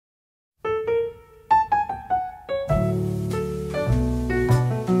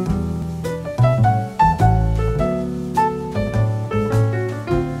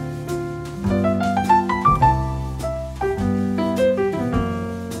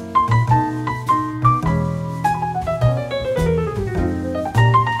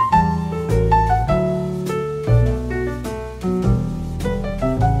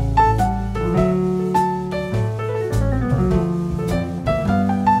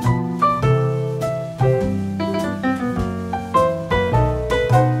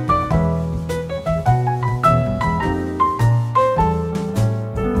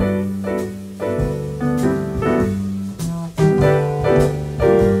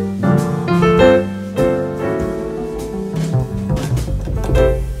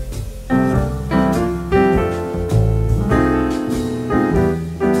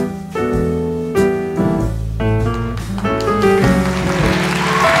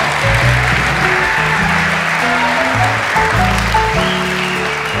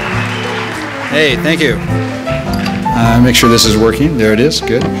Hey, thank you. Make sure this is working. There it is.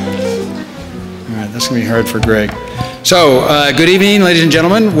 Good. All right, that's going to be hard for Greg. So, good evening, ladies and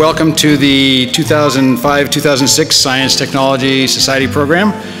gentlemen. Welcome to the 2005-2006 Science Technology Society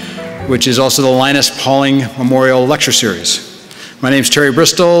program, which is also the Linus Pauling Memorial Lecture Series. My name is Terry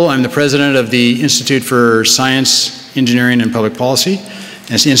Bristol. I'm the president of the Institute for Science, Engineering, and Public Policy,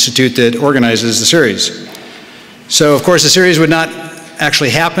 and it's the institute that organizes the series. So, of course, the series would not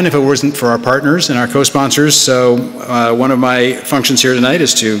actually happen if it wasn't for our partners and our co-sponsors. So one of my functions here tonight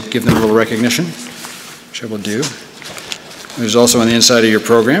is to give them a little recognition, which I will do. There's also on the inside of your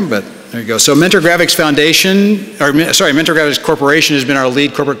program, but there you go. So Mentor Graphics Foundation, Mentor Graphics Corporation has been our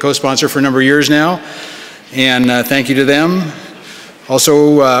lead corporate co-sponsor for a number of years now, and thank you to them.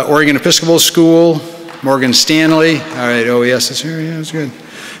 Also, Oregon Episcopal School, Morgan Stanley. All right, OES is here. Yeah, that's good.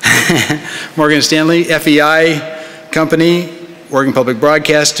 Morgan Stanley, FEI Company, Oregon Public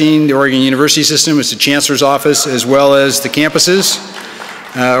Broadcasting, the Oregon University System, it's the Chancellor's Office, as well as the campuses,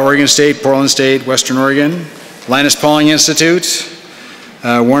 Oregon State, Portland State, Western Oregon, Linus Pauling Institute,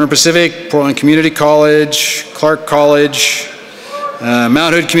 Warner Pacific, Portland Community College, Clark College,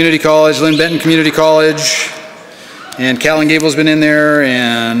 Mount Hood Community College, Lynn Benton Community College, and Cal and Gable's been in there,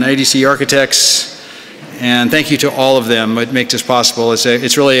 and IDC Architects. And thank you to all of them. It makes this possible.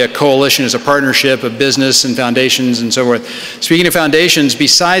 It's really a coalition, it's a partnership of business and foundations and so forth. Speaking of foundations,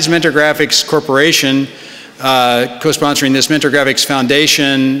 besides Mentor Graphics Corporation, co-sponsoring this Mentor Graphics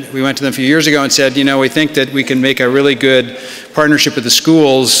Foundation, we went to them a few years ago and said, you know, we think that we can make a really good partnership with the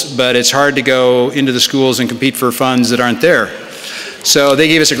schools, but it's hard to go into the schools and compete for funds that aren't there. So they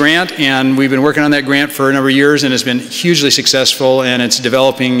gave us a grant, and we've been working on that grant for a number of years, and it's been hugely successful, and it's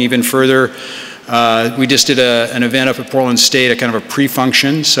developing even further. We just did an event up at Portland State, a kind of a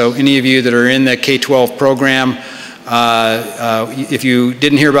pre-function. So any of you that are in the K-12 program, if you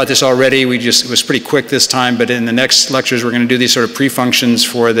didn't hear about this already, it was pretty quick this time, but in the next lectures we're going to do these sort of pre-functions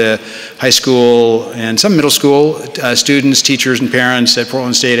for the high school and some middle school students, teachers, and parents at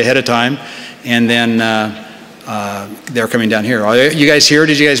Portland State ahead of time. And then they're coming down here. Are you guys here?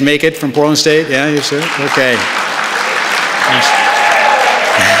 Did you guys make it from Portland State? Yeah, you're here? Okay.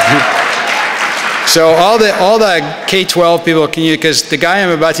 So all the K-12 people, because the guy I'm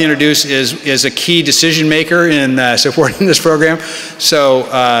about to introduce is a key decision maker in supporting this program. So,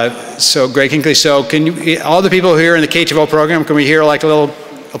 Greg Hinckley, so can you, all the people here in the K-12 program, can we hear like a little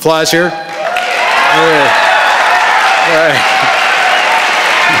applause here? Yeah.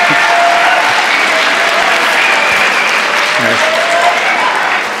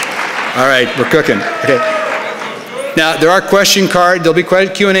 All right, we're cooking. Okay. Now, there are question cards. There'll be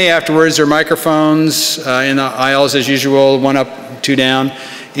Q&A afterwards. There are microphones in the aisles as usual, one up, two down.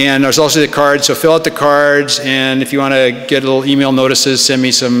 And there's also the cards, so fill out the cards. And if you want to get little email notices, send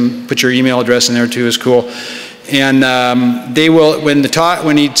me some, put your email address in there too, is cool. And they will, when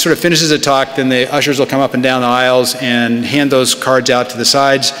he sort of finishes the talk, then the ushers will come up and down the aisles and hand those cards out to the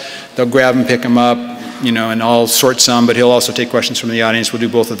sides. They'll grab them, pick them up, you know, and I'll sort some, but he'll also take questions from the audience. We'll do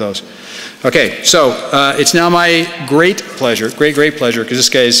both of those. Okay, so it's now my great pleasure, great pleasure, because this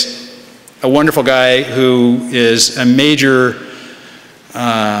guy's a wonderful guy who is a major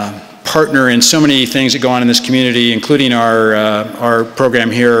partner in so many things that go on in this community, including our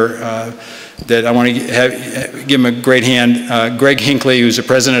program here, that I want to give him a great hand. Greg Hinckley, who's the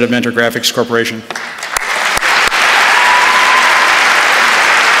president of Mentor Graphics Corporation.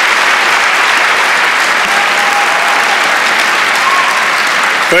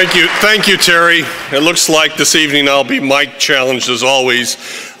 Thank you, Terry. It looks like this evening I'll be mic challenged as always.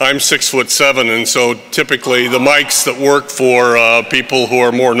 I'm 6'7", and so typically the mics that work for people who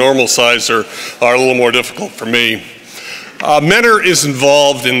are more normal size are a little more difficult for me. Mentor is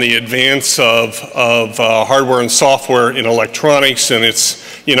involved in the advance of hardware and software in electronics, and it's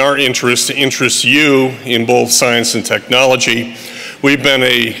in our interest to interest you in both science and technology. We've been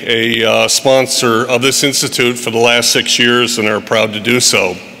a sponsor of this institute for the last 6 years and are proud to do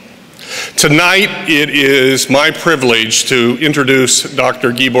so. Tonight, it is my privilege to introduce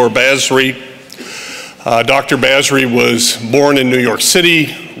Dr. Gibor Basri. Dr. Basri was born in New York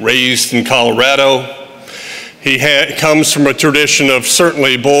City, raised in Colorado. He comes from a tradition of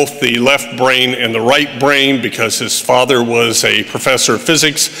certainly both the left brain and the right brain, because his father was a professor of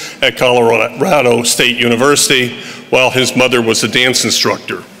physics at Colorado State University, while his mother was a dance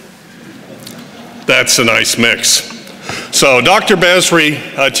instructor. That's a nice mix. So Dr. Basri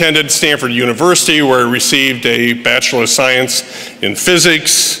attended Stanford University, where he received a Bachelor of Science in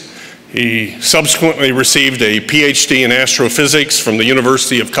Physics. He subsequently received a PhD in Astrophysics from the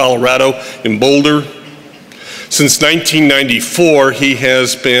University of Colorado in Boulder. Since 1994, he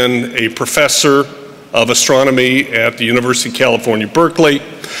has been a professor of astronomy at the University of California, Berkeley,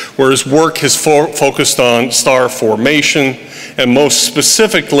 where his work has focused on star formation and most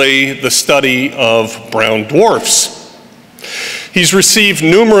specifically the study of brown dwarfs. He's received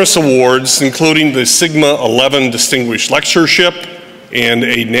numerous awards, including the Sigma 11 Distinguished Lectureship and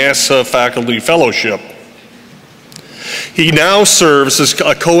a NASA faculty fellowship. He now serves as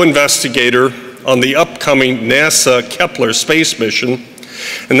a co-investigator on the upcoming NASA Kepler space mission,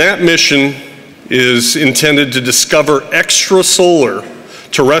 and that mission is intended to discover extrasolar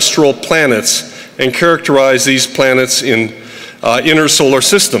terrestrial planets and characterize these planets in inner solar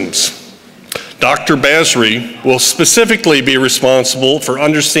systems. Dr. Basri will specifically be responsible for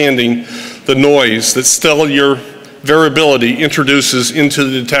understanding the noise that stellar variability introduces into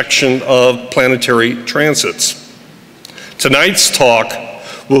the detection of planetary transits. Tonight's talk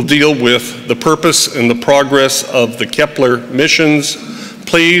will deal with the purpose and the progress of the Kepler missions.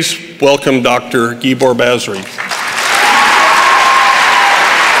 Please welcome Dr. Gibor Basri.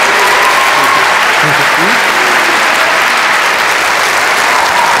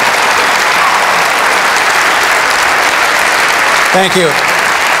 Thank you.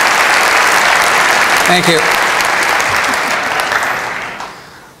 Thank you.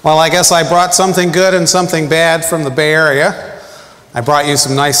 Well, I guess I brought something good and something bad from the Bay Area. I brought you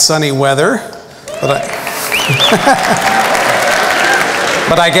some nice sunny weather, but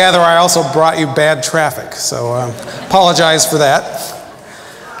I gather I also brought you bad traffic, so apologize for that.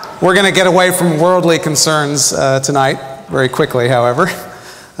 We're going to get away from worldly concerns tonight, very quickly, however.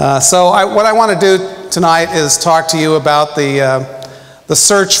 What I want to do tonight is talk to you about the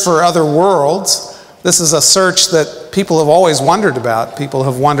search for other worlds. This is a search that people have always wondered about. People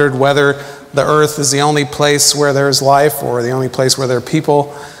have wondered whether the Earth is the only place where there's life or the only place where there are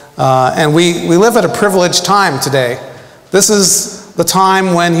people. And we live at a privileged time today. This is the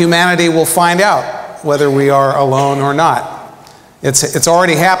time when humanity will find out whether we are alone or not. It's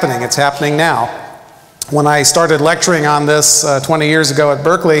already happening. It's happening now. When I started lecturing on this 20 years ago at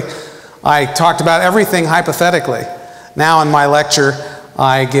Berkeley, I talked about everything hypothetically. Now in my lecture,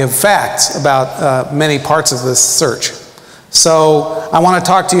 I give facts about many parts of this search. So I want to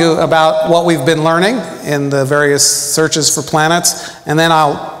talk to you about what we've been learning in the various searches for planets, and then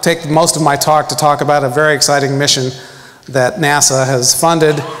I'll take most of my talk to talk about a very exciting mission that NASA has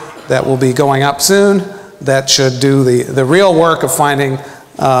funded that will be going up soon that should do the real work of finding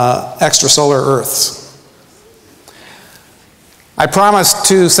extrasolar Earths. I promised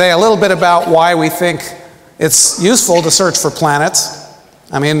to say a little bit about why we think it's useful to search for planets.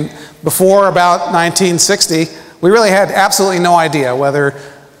 I mean, before about 1960, we really had absolutely no idea whether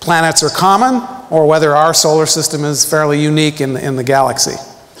planets are common or whether our solar system is fairly unique in the galaxy.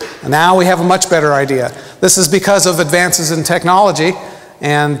 And now we have a much better idea. This is because of advances in technology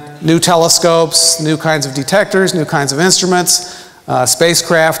and new telescopes, new kinds of detectors, new kinds of instruments,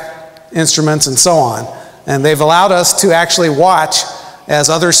 spacecraft instruments, and so on. And they've allowed us to actually watch as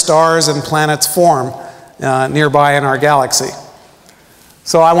other stars and planets form nearby in our galaxy.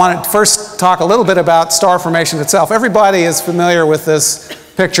 So I want to first talk a little bit about star formation itself. Everybody is familiar with this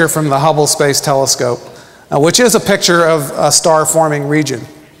picture from the Hubble Space Telescope, which is a picture of a star-forming region.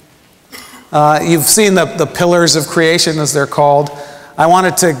 You've seen the pillars of creation, as they're called. I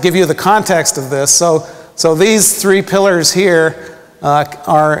wanted to give you the context of this. So these three pillars here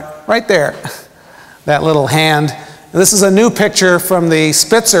are right there, that little hand. And this is a new picture from the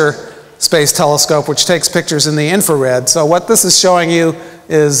Spitzer Space Telescope, which takes pictures in the infrared. So what this is showing you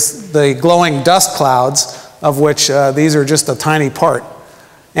is the glowing dust clouds, of which these are just a tiny part.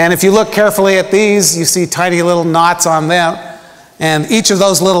 And if you look carefully at these, you see tiny little knots on them, and each of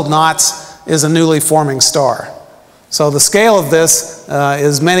those little knots is a newly forming star. So the scale of this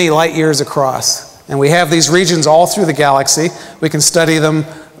is many light years across. And we have these regions all through the galaxy. We can study them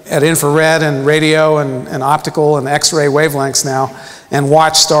at infrared and radio and optical and X-ray wavelengths now and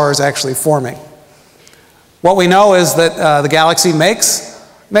watch stars actually forming. What we know is that the galaxy makes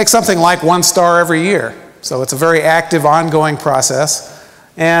something like one star every year. So it's a very active, ongoing process.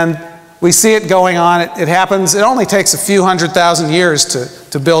 And we see it going on. It happens, it only takes a few 100,000 years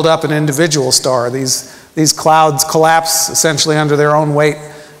to build up an individual star. These clouds collapse essentially under their own weight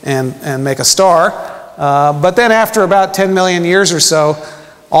and make a star. But then after about 10 million years or so,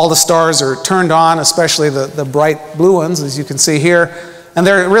 all the stars are turned on, especially the bright blue ones, as you can see here. And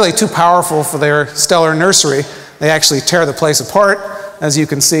they're really too powerful for their stellar nursery. They actually tear the place apart. As you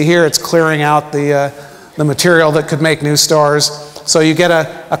can see here, it's clearing out the material that could make new stars. So you get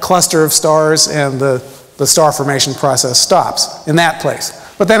a cluster of stars, and the star formation process stops in that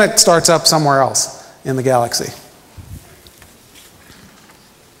place. But then it starts up somewhere else. in the galaxy.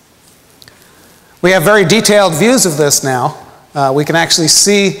 We have very detailed views of this now. We can actually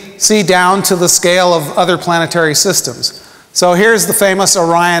see down to the scale of other planetary systems. So here's the famous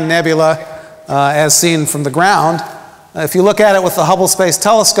Orion Nebula as seen from the ground. If you look at it with the Hubble Space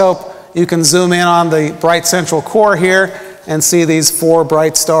Telescope, you can zoom in on the bright central core here and see these 4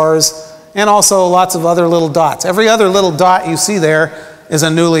 bright stars and also lots of other little dots. Every other little dot you see there is a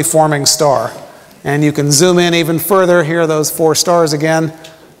newly forming star. And you can zoom in even further. Here are those 4 stars again.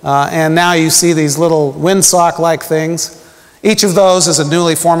 And now you see these little windsock-like things. Each of those is a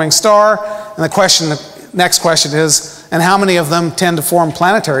newly forming star. And the next question is, and how many of them tend to form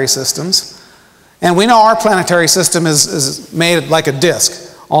planetary systems? And we know our planetary system is made like a disk.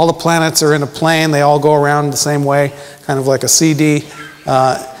 All the planets are in a plane. They all go around the same way, kind of like a CD.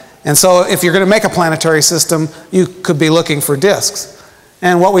 And so if you're going to make a planetary system, you could be looking for disks.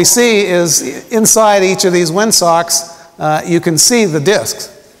 And what we see is inside each of these windsocks, you can see the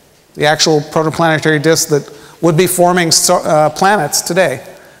disks, the actual protoplanetary disks that would be forming planets today.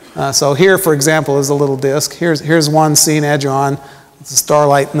 So here, for example, is a little disk. Here's one seen edge on. It's a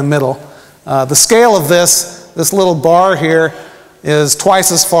starlight in the middle. The scale of this little bar here is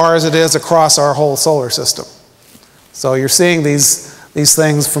twice as far as it is across our whole solar system. So you're seeing these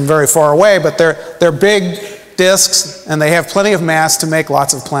things from very far away, but they're big disks, and they have plenty of mass to make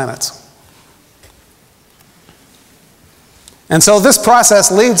lots of planets. And so this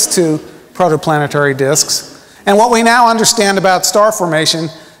process leads to protoplanetary disks. And what we now understand about star formation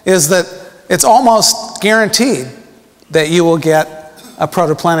is that it's almost guaranteed that you will get a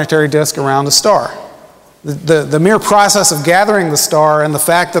protoplanetary disk around a star. The mere process of gathering the star and the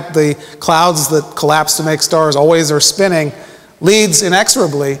fact that the clouds that collapse to make stars always are spinning leads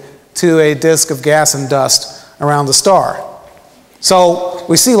inexorably to a disk of gas and dust around the star. So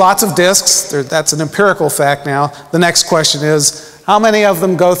we see lots of disks. That's an empirical fact now. The next question is, how many of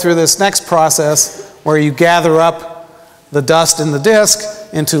them go through this next process where you gather up the dust in the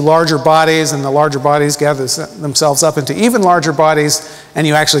disk into larger bodies, and the larger bodies gather themselves up into even larger bodies, and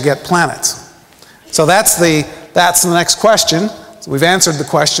you actually get planets. So that's the next question. So we've answered the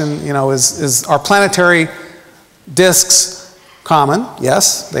question, are planetary disks common?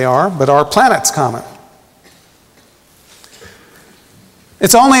 Yes, they are, but are planets common?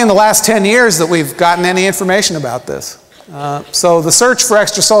 It's only in the last 10 years that we've gotten any information about this. So the search for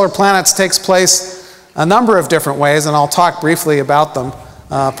extrasolar planets takes place a number of different ways, and I'll talk briefly about them.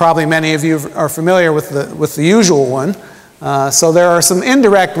 Probably many of you are familiar with the usual one. So there are some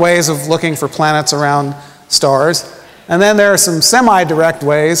indirect ways of looking for planets around stars. And then there are some semi-direct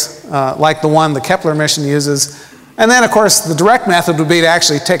ways, like the one the Kepler mission uses. And then, of course, the direct method would be to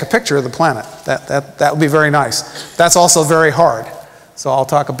actually take a picture of the planet. That would be very nice. That's also very hard. So I'll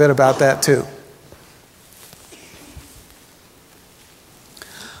talk a bit about that too.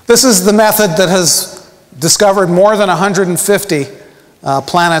 This is the method that has discovered more than 150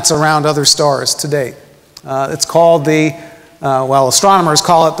 planets around other stars to date. It's called astronomers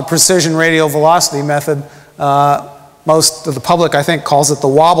call it the precision radial velocity method. Most of the public, I think, calls it the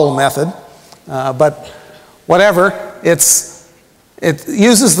wobble method. But whatever, it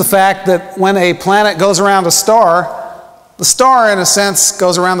uses the fact that when a planet goes around a star, the star, in a sense,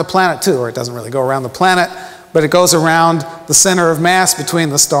 goes around the planet too, or it doesn't really go around the planet, but it goes around the center of mass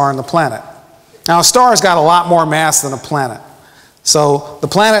between the star and the planet. Now, a star's got a lot more mass than a planet. So the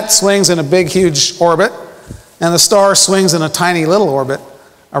planet swings in a big, huge orbit, and the star swings in a tiny little orbit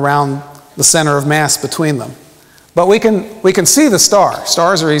around the center of mass between them. But we can see the star.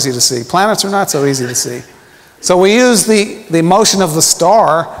 Stars are easy to see. Planets are not so easy to see. So we use the motion of the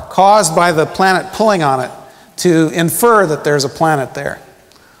star caused by the planet pulling on it to infer that there's a planet there.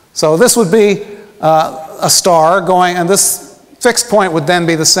 So this would be a star going, and this fixed point would then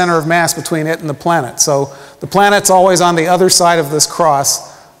be the center of mass between it and the planet. So the planet's always on the other side of this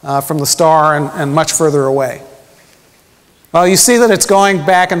cross from the star and much further away. Well, you see that it's going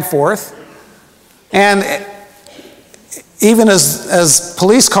back and forth. And even as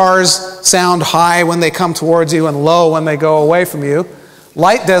police cars sound high when they come towards you and low when they go away from you,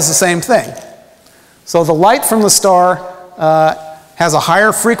 light does the same thing. So the light from the star has a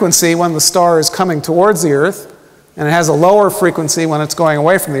higher frequency when the star is coming towards the Earth, and it has a lower frequency when it's going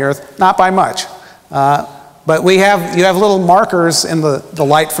away from the Earth, not by much. But you have little markers in the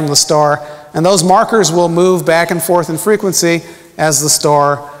light from the star, and those markers will move back and forth in frequency as the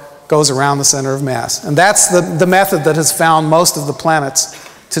star goes around the center of mass. And that's the method that has found most of the planets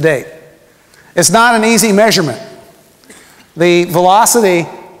to date. It's not an easy measurement. The velocity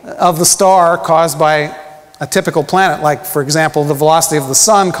of the star caused by a typical planet, like, for example, the velocity of the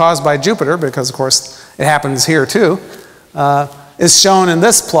sun caused by Jupiter, because, of course, it happens here too, is shown in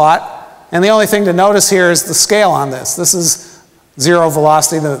this plot. And the only thing to notice here is the scale on this. This is zero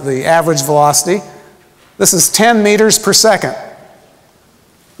velocity, the average velocity. This is 10 meters per second.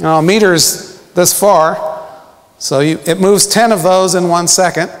 Now, a meter's this far, so it moves 10 of those in 1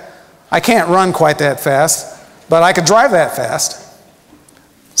 second. I can't run quite that fast, but I could drive that fast.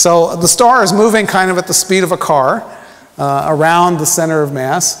 So the star is moving kind of at the speed of a car around the center of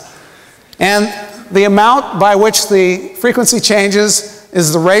mass. And the amount by which the frequency changes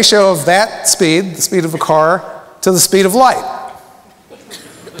is the ratio of that speed, the speed of a car, to the speed of light.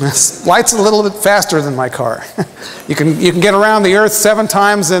 Light's a little bit faster than my car. You can get around the Earth 7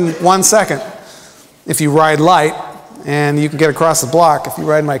 times in 1 second if you ride light, and you can get across the block if you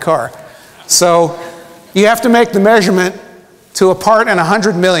ride my car. So you have to make the measurement to a part in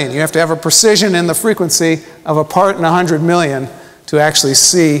 100 million. You have to have a precision in the frequency of a part in 100 million to actually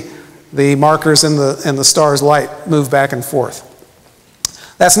see the markers in the star's light move back and forth.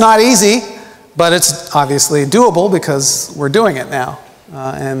 That's not easy, but it's obviously doable because we're doing it now.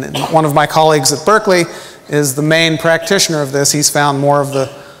 And one of my colleagues at Berkeley is the main practitioner of this. He's found more of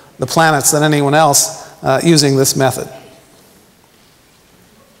the planets than anyone else using this method.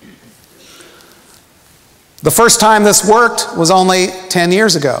 The first time this worked was only 10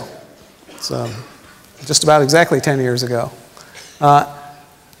 years ago. So just about exactly 10 years ago.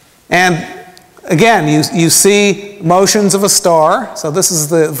 And again, you see motions of a star. So this is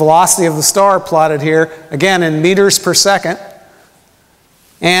the velocity of the star plotted here, again in meters per second.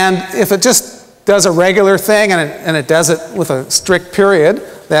 And if it just does a regular thing and it does it with a strict period,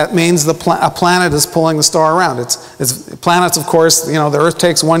 that means a planet is pulling the star around. Planets, of course, the Earth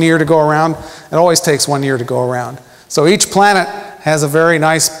takes 1 year to go around. It always takes 1 year to go around. So each planet has a very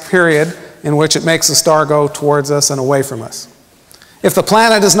nice period in which it makes the star go towards us and away from us. If the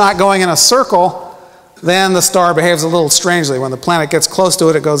planet is not going in a circle, then the star behaves a little strangely. When the planet gets close to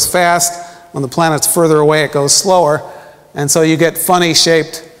it, it goes fast. When the planet's further away, it goes slower. And so you get funny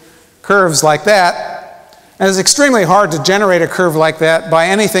shaped curves like that. And it's extremely hard to generate a curve like that by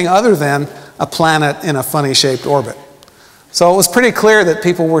anything other than a planet in a funny shaped orbit. So it was pretty clear that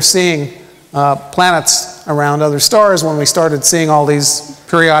people were seeing planets around other stars when we started seeing all these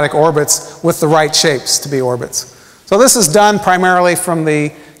periodic orbits with the right shapes to be orbits. So this is done primarily from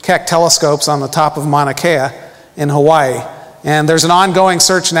the Keck telescopes on the top of Mauna Kea in Hawaii. And there's an ongoing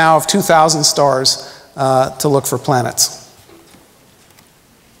search now of 2,000 stars to look for planets.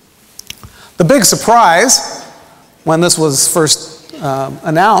 The big surprise when this was first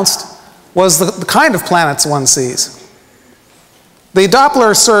announced was the kind of planets one sees. The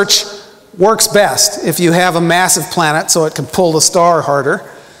Doppler search works best if you have a massive planet so it can pull the star harder,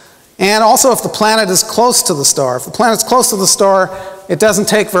 and also if the planet is close to the star. If the planet's close to the star, it doesn't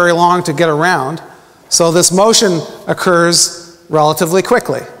take very long to get around, so this motion occurs relatively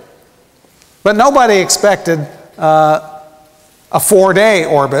quickly. But nobody expected a 4-day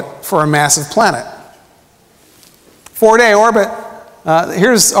orbit for a massive planet. 4-day orbit,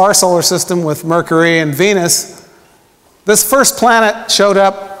 here's our solar system with Mercury and Venus. This first planet showed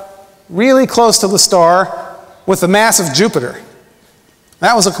up really close to the star with a massive Jupiter.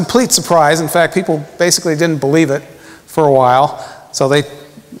 That was a complete surprise. In fact, people basically didn't believe it for a while. So they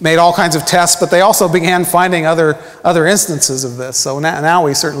made all kinds of tests, but they also began finding other instances of this. So now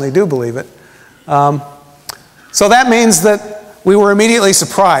we certainly do believe it. So that means that we were immediately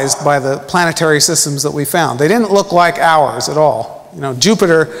surprised by the planetary systems that we found. They didn't look like ours at all.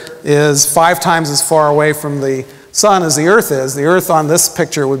 Jupiter is 5 times as far away from the sun as the Earth is. The Earth on this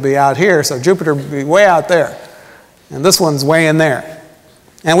picture would be out here, so Jupiter would be way out there. And this one's way in there.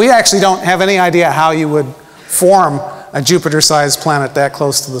 And we actually don't have any idea how you would form a Jupiter-sized planet that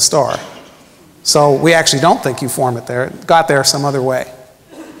close to the star. So we actually don't think you form it there. It got there some other way.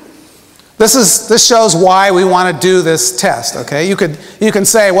 This shows why we want to do this test, okay? You can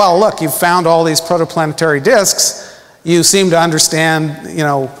say, well, look, you've found all these protoplanetary disks. You seem to understand,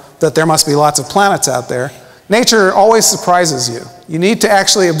 that there must be lots of planets out there. Nature always surprises you. You need to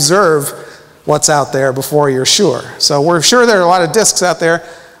actually observe what's out there before you're sure. So we're sure there are a lot of disks out there.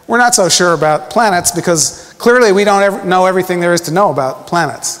 We're not so sure about planets because clearly we don't know everything there is to know about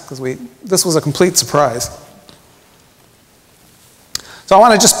planets because this was a complete surprise. So I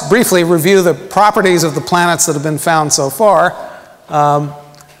want to just briefly review the properties of the planets that have been found so far.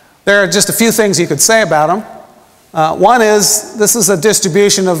 There are just a few things you could say about them. One is this is a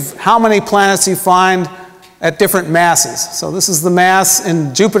distribution of how many planets you find at different masses. So this is the mass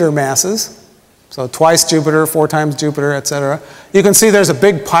in Jupiter masses. So twice Jupiter, 4 times Jupiter, etc. You can see there's a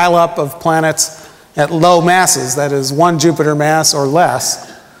big pileup of planets at low masses, that is 1 Jupiter mass or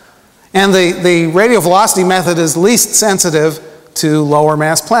less. And the radial velocity method is least sensitive to lower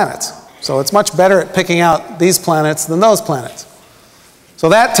mass planets. So it's much better at picking out these planets than those planets. So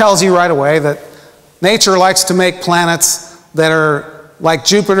that tells you right away that nature likes to make planets that are like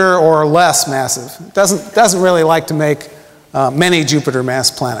Jupiter or less massive. It doesn't really like to make many Jupiter mass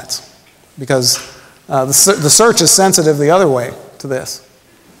planets, because the search is sensitive the other way to this.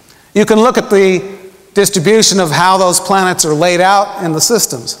 You can look at the distribution of how those planets are laid out in the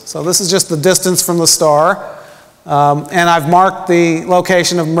systems. So this is just the distance from the star. And I've marked the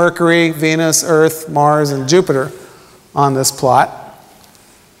location of Mercury, Venus, Earth, Mars, and Jupiter on this plot.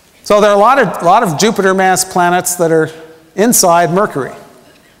 So there are a lot of Jupiter mass planets that are inside Mercury.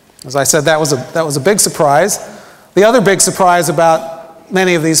 As I said, that was a big surprise. The other big surprise about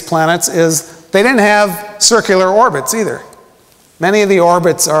many of these planets is they didn't have circular orbits either. Many of the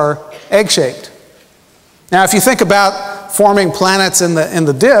orbits are egg-shaped. Now, if you think about forming planets in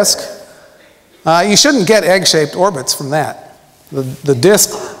the disk, you shouldn't get egg-shaped orbits from that. The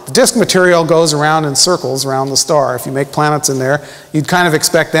disk material goes around in circles around the star. If you make planets in there, you'd kind of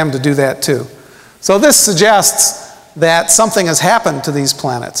expect them to do that too. So this suggests that something has happened to these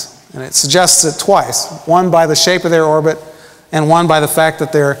planets. And it suggests it twice. One by the shape of their orbit, and one by the fact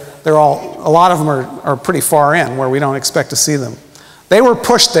that a lot of them are pretty far in, where we don't expect to see them. They were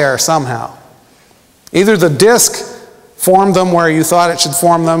pushed there somehow. Either the disk formed them where you thought it should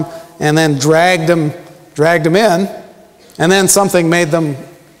form them, and then dragged them in, and then something made them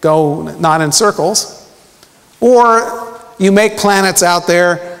go not in circles. Or you make planets out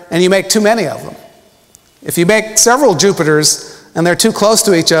there and you make too many of them. If you make several Jupiters and they're too close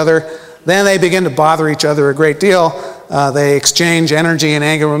to each other, then they begin to bother each other a great deal. They exchange energy and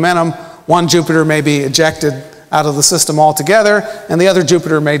angular momentum. One Jupiter may be ejected out of the system altogether, and the other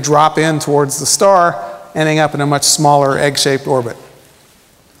Jupiter may drop in towards the star, ending up in a much smaller egg-shaped orbit.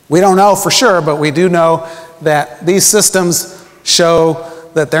 We don't know for sure, but we do know that these systems show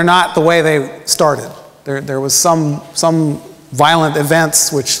that they're not the way they started. There was some violent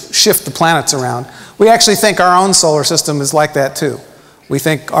events which shift the planets around. We actually think our own solar system is like that too. We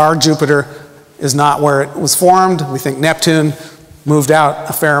think our Jupiter is not where it was formed. We think Neptune moved out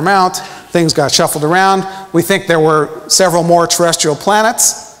a fair amount. Things got shuffled around. We think there were several more terrestrial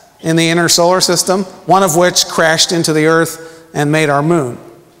planets in the inner solar system, one of which crashed into the Earth and made our moon.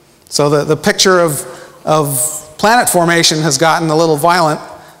 So the picture of planet formation has gotten a little violent,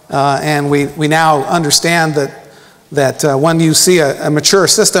 and we now understand that when you see a mature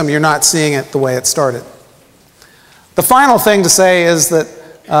system, you're not seeing it the way it started. The final thing to say is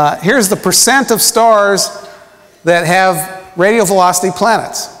that here's the percent of stars that have radial velocity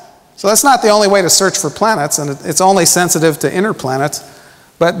planets. So that's not the only way to search for planets, and it's only sensitive to inner planets,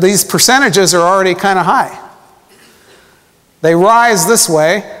 but these percentages are already kind of high. They rise this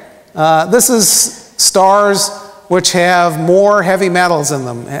way. This is stars which have more heavy metals in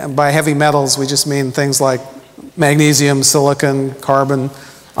them. And by heavy metals, we just mean things like magnesium, silicon, carbon,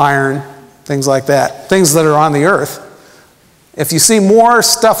 iron, things like that, things that are on the Earth. If you see more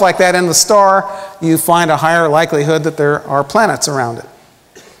stuff like that in the star, you find a higher likelihood that there are planets around it.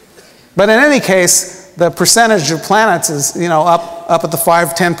 But in any case, the percentage of planets is, up at the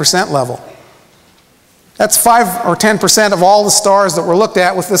 5–10% level. That's 5 or 10% of all the stars that were looked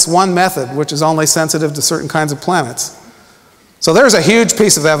at with this one method, which is only sensitive to certain kinds of planets. So there's a huge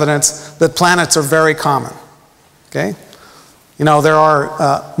piece of evidence that planets are very common. Okay? There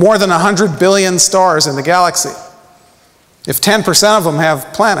are more than 100 billion stars in the galaxy. If 10% of them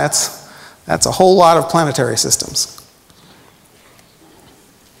have planets, that's a whole lot of planetary systems.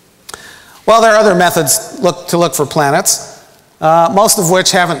 Well, there are other methods to look for planets, most of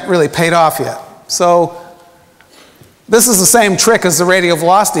which haven't really paid off yet. So this is the same trick as the radial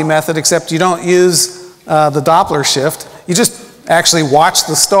velocity method, except you don't use the Doppler shift. You just actually watch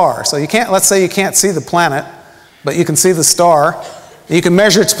the star. So let's say you can't see the planet, but you can see the star. You can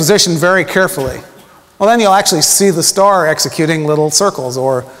measure its position very carefully. Well, then you'll actually see the star executing little circles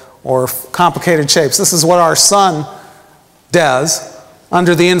or complicated shapes. This is what our sun does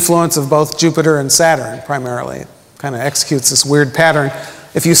under the influence of both Jupiter and Saturn, primarily. It kind of executes this weird pattern.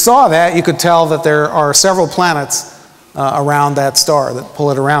 If you saw that, you could tell that there are several planets around that star that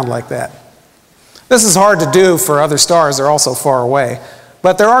pull it around like that. This is hard to do for other stars. They're also far away.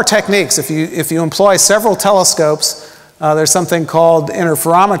 But there are techniques. If you employ several telescopes, there's something called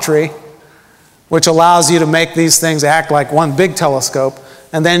interferometry, which allows you to make these things act like one big telescope,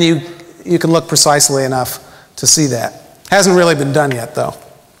 and then you can look precisely enough to see that. Hasn't really been done yet, though.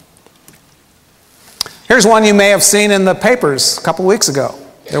 Here's one you may have seen in the papers a couple weeks ago.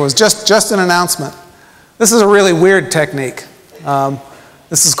 There was just an announcement. This is a really weird technique.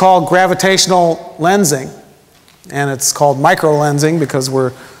 This is called gravitational lensing, and it's called microlensing because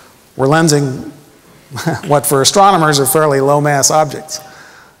we're lensing what for astronomers are fairly low-mass objects.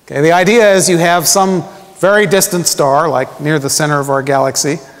 Okay, the idea is you have some very distant star, like near the center of our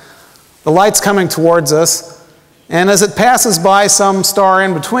galaxy. The light's coming towards us, and as it passes by some star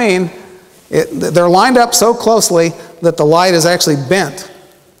in between, they're lined up so closely that the light is actually bent.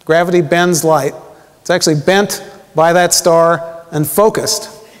 Gravity bends light. It's actually bent by that star and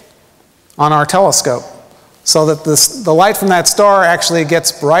focused on our telescope, so that the light from that star actually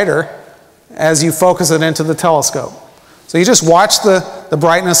gets brighter as you focus it into the telescope. So you just watch the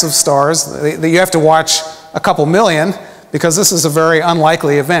brightness of stars. You have to watch a couple million, because this is a very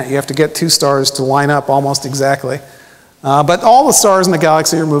unlikely event. You have to get two stars to line up almost exactly. But all the stars in the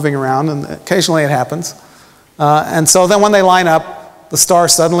galaxy are moving around, and occasionally it happens. And so then when they line up, the star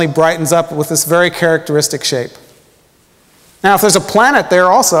suddenly brightens up with this very characteristic shape. Now, if there's a planet there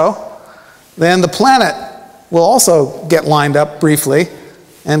also, then the planet will also get lined up briefly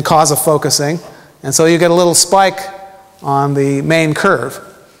and cause a focusing. And so you get a little spike on the main curve.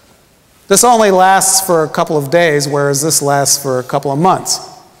 This only lasts for a couple of days, whereas this lasts for a couple of months.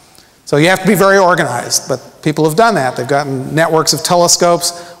 So you have to be very organized, but people have done that. They've gotten networks of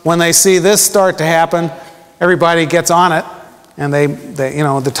telescopes. When they see this start to happen, everybody gets on it, and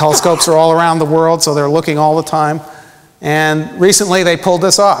the telescopes are all around the world, so they're looking all the time. And recently they pulled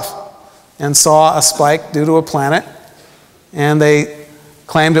this off and saw a spike due to a planet, and they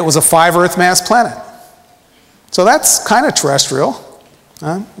claimed it was a 5 Earth mass planet. So that's kind of terrestrial.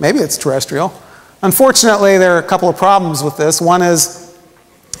 Maybe it's terrestrial. Unfortunately, there are a couple of problems with this. One is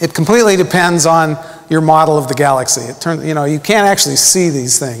it completely depends on your model of the galaxy. You can't actually see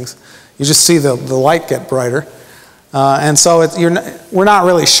these things. You just see the light get brighter. And so we're not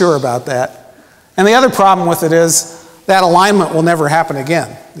really sure about that. And the other problem with it is that alignment will never happen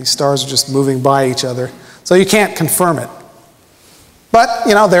again. These stars are just moving by each other. So you can't confirm it. But,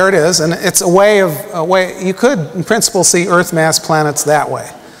 there it is, and it's a way you could, in principle, see Earth mass planets that way.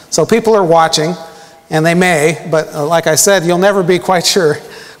 So people are watching, and they may, but like I said, you'll never be quite sure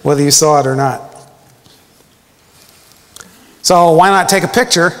whether you saw it or not. So why not take a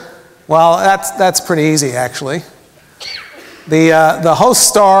picture? Well, that's pretty easy, actually. The host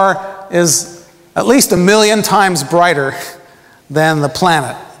star is at least 1 million times brighter than the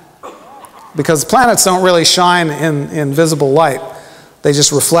planet, because planets don't really shine in visible light. They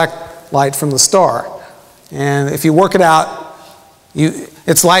just reflect light from the star. And if you work it out,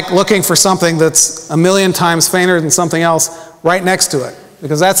 it's like looking for something that's 1 million times fainter than something else right next to it,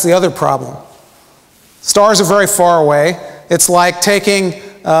 because that's the other problem. Stars are very far away. It's like taking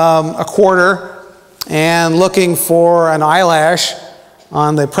a quarter and looking for an eyelash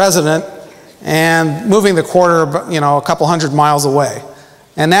on the president and moving the quarter, a couple hundred miles away.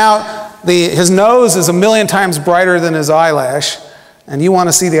 And now his nose is 1 million times brighter than his eyelash, and you want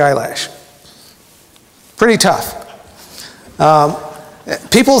to see the eyelash. Pretty tough.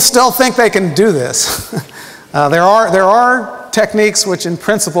 People still think they can do this. There are techniques which in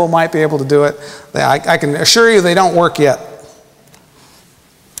principle might be able to do it. I can assure you they don't work yet.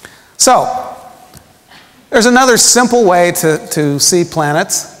 So, there's another simple way to see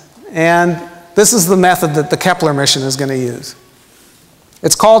planets, and this is the method that the Kepler mission is going to use.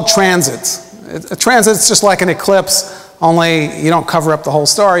 It's called transits. A transit's just like an eclipse, only you don't cover up the whole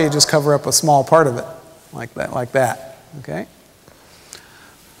star, you just cover up a small part of it, like that, okay?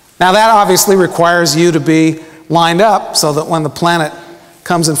 Now that obviously requires you to be lined up so that when the planet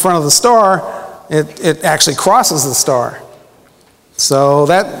comes in front of the star, it actually crosses the star. So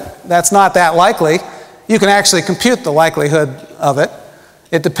that's not that likely. You can actually compute the likelihood of it.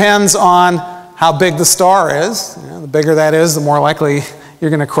 It depends on how big the star is. The bigger that is, the more likely you're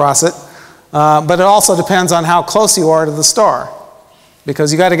going to cross it. But it also depends on how close you are to the star,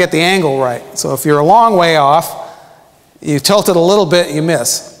 because you got to get the angle right. So if you're a long way off, you tilt it a little bit, you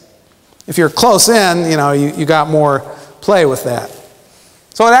miss. If you're close in, you got more play with that.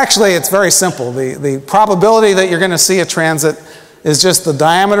 So it's very simple. The probability that you're going to see a transit is just the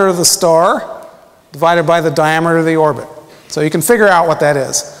diameter of the star divided by the diameter of the orbit. So you can figure out what that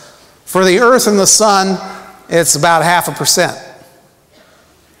is. For the Earth and the Sun, it's about 0.5%.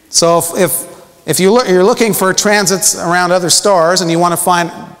 So if you're looking for transits around other stars and you want to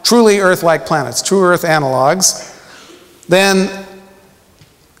find truly Earth-like planets, true Earth analogs, then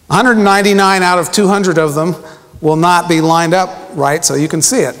 199 out of 200 of them will not be lined up right so you can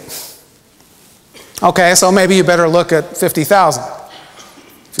see it. Okay, so maybe you better look at 50,000.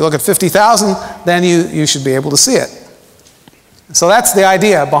 If you look at 50,000, then you should be able to see it. So that's the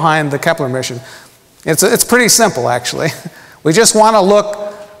idea behind the Kepler mission. It's pretty simple, actually. We just want to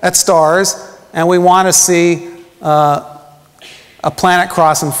look at stars, and we want to see a planet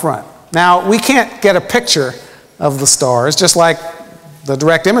cross in front. Now, we can't get a picture of the stars, just like the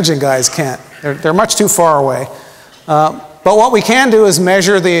direct imaging guys can't. They're much too far away. But what we can do is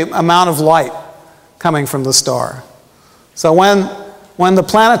measure the amount of light coming from the star. So when the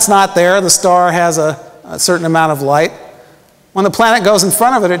planet's not there, the star has a certain amount of light. When the planet goes in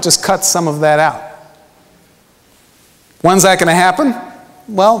front of it, it just cuts some of that out. When's that going to happen?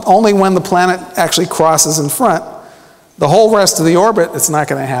 Well, only when the planet actually crosses in front. The whole rest of the orbit, it's not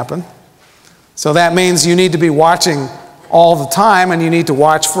going to happen. So that means you need to be watching all the time, and you need to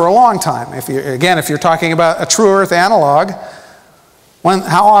watch for a long time. If you're talking about a true Earth analog,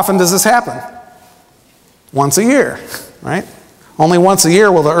 how often does this happen? Once a year, right? Only once a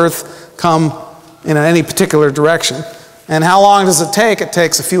year will the Earth come in any particular direction. And how long does it take? It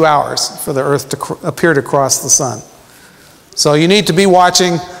takes a few hours for the Earth to appear to cross the sun. So you need to be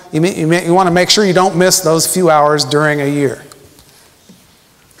watching. You want to make sure you don't miss those few hours during a year.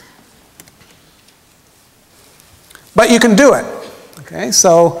 But you can do it. Okay,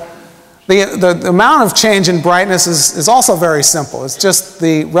 so the amount of change in brightness is also very simple. It's just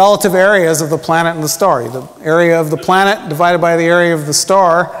the relative areas of the planet and the star. The area of the planet divided by the area of the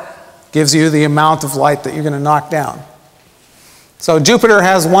star gives you the amount of light that you're going to knock down. So Jupiter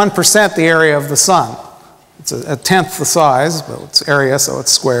has 1% the area of the sun. It's a tenth the size, but it's area, so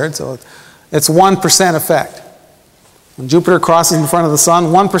it's squared. So it's 1% effect. When Jupiter crosses in front of the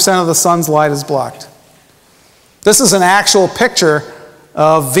sun, 1% of the sun's light is blocked. This is an actual picture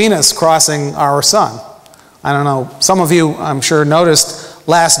of Venus crossing our sun. I don't know, some of you, I'm sure, noticed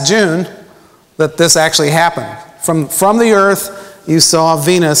last June that this actually happened. From the Earth, you saw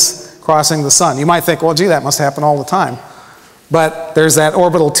Venus crossing the sun. You might think, well, gee, that must happen all the time. But there's that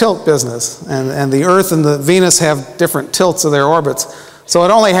orbital tilt business, and the Earth and the Venus have different tilts of their orbits. So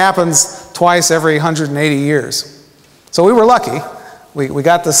it only happens twice every 180 years. So we were lucky. We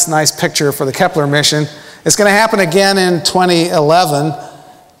got this nice picture for the Kepler mission. It's going to happen again in 2011,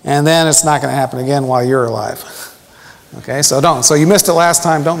 and then it's not going to happen again while you're alive. Okay, so don't. So you missed it last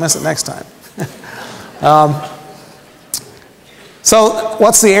time, don't miss it next time. So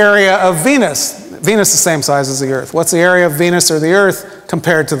what's the area of Venus? Venus is the same size as the Earth. What's the area of Venus or the Earth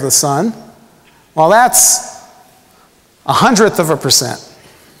compared to the sun? Well, that's 1/100%,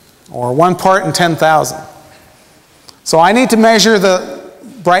 or 1 part in 10,000. So I need to measure the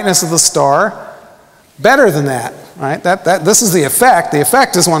brightness of the star better than that, right? This is the effect. The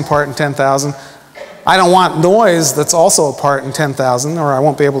effect is 1 part in 10,000. I don't want noise that's also a part in 10,000, or I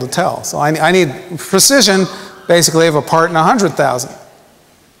won't be able to tell. So I need precision, basically, of a part in 100,000.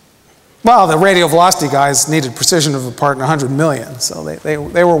 Well, the radio velocity guys needed precision of a part in 100 million, so they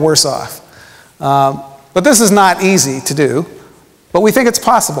were worse off. But this is not easy to do, but we think it's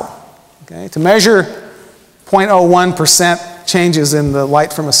possible. Okay? To measure 0.01% changes in the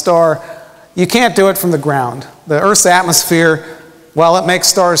light from a star, you can't do it from the ground. The Earth's atmosphere, well, it makes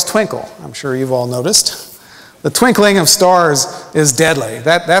stars twinkle. I'm sure you've all noticed. The twinkling of stars is deadly.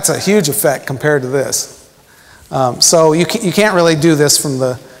 That's a huge effect compared to this. So you can't really do this from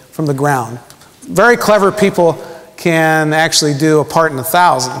the ground. Very clever people can actually do a part in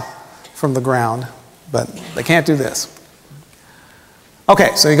 1,000 from the ground, but they can't do this.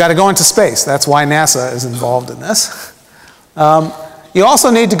 Okay, so you got to go into space. That's why NASA is involved in this. You also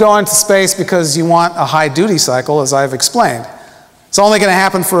need to go into space because you want a high duty cycle, as I've explained. It's only going to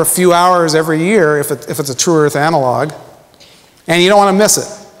happen for a few hours every year if it's a true Earth analog, and you don't want to miss it.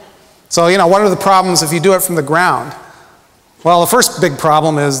 So, what are the problems if you do it from the ground? Well, the first big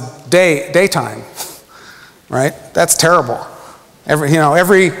problem is daytime, right? That's terrible.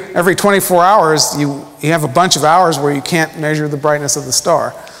 Every 24 hours, you have a bunch of hours where you can't measure the brightness of the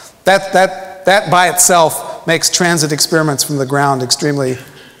star. That by itself makes transit experiments from the ground extremely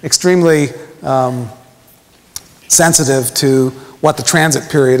sensitive to what the transit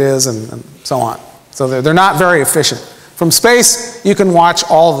period is and so on. So they're not very efficient. From space, you can watch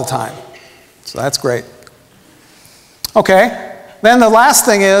all the time. So that's great. Okay, then the last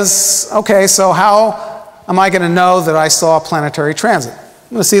thing is, okay, so how am I going to know that I saw a planetary transit? I'm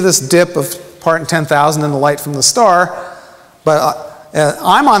going to see this dip of part in 10,000 in the light from the star, but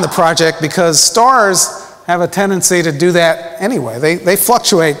I'm on the project because stars have a tendency to do that anyway. They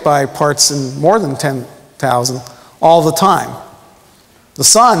fluctuate by parts in more than 10,000 all the time. The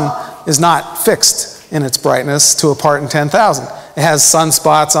sun is not fixed in its brightness to a part in 10,000. It has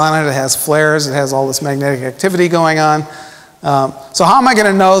sunspots on it, it has flares, it has all this magnetic activity going on. So how am I going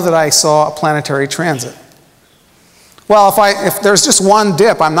to know that I saw a planetary transit? Well, if there's just one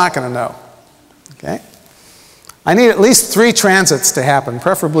dip, I'm not going to know. Okay? I need at least 3 transits to happen,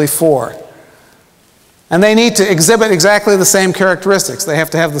 preferably 4. And they need to exhibit exactly the same characteristics. They have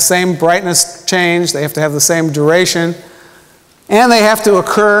to have the same brightness change, they have to have the same duration, and they have to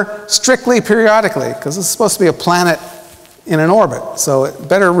occur strictly periodically, because it's supposed to be a planet in an orbit, so it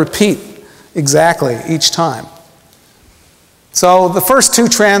better repeat exactly each time. So the first 2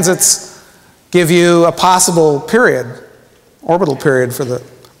 transits give you a possible period, orbital period for the,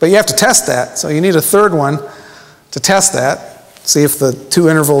 but you have to test that, so you need a 3rd one to test that, see if the 2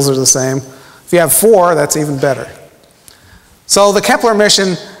 intervals are the same. If you have 4, that's even better. So the Kepler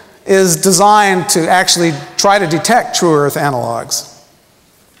mission is designed to actually try to detect true Earth analogs.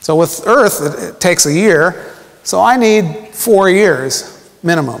 So with Earth, it takes a year, so I need 4 years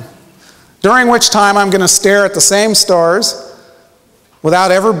minimum, during which time I'm going to stare at the same stars without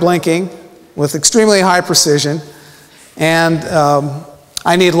ever blinking, with extremely high precision, and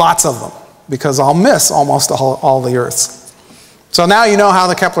I need lots of them, because I'll miss almost all the Earths. So now you know how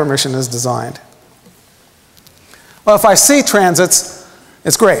the Kepler mission is designed. Well, if I see transits,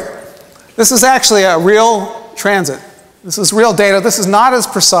 it's great. This is actually a real transit. This is real data. This is not as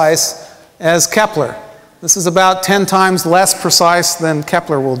precise as Kepler. This is about 10 times less precise than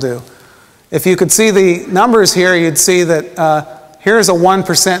Kepler will do. If you could see the numbers here, you'd see that here's a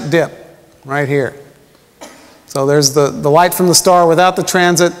 1% dip right here. So there's the light from the star without the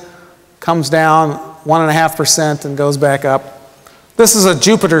transit, comes down 1.5% and goes back up. This is a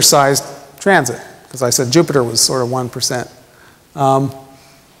Jupiter-sized transit, because I said Jupiter was sort of 1%.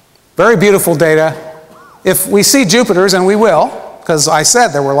 Very beautiful data. If we see Jupiters, and we will, because I said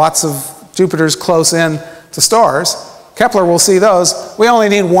there were lots of Jupiters close in to stars, Kepler will see those. We only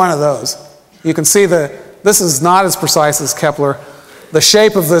need 1 of those. You can see this is not as precise as Kepler. The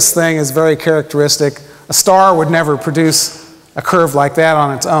shape of this thing is very characteristic. A star would never produce a curve like that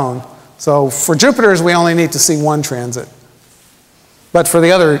on its own. So for Jupiters, we only need to see 1 transit. But for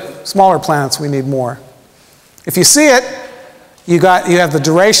the other smaller planets, we need more. If you see it, you have the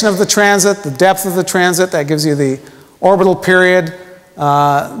duration of the transit, the depth of the transit, that gives you the orbital period.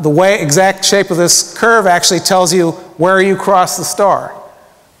 The exact shape of this curve actually tells you where you cross the star.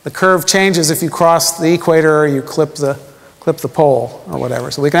 The curve changes if you cross the equator or you clip the pole or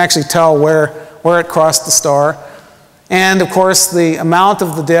whatever. So we can actually tell where it crossed the star. And of course, the amount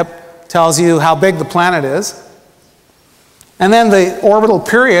of the dip tells you how big the planet is. And then the orbital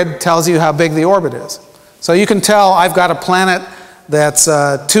period tells you how big the orbit is. So you can tell I've got a planet that's 2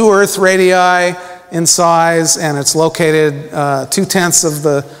 Earth radii in size, and it's located 2/10 of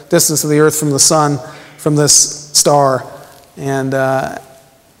the distance of the Earth from the Sun from this star. And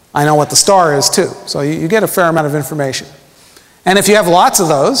I know what the star is too. So you get a fair amount of information. And if you have lots of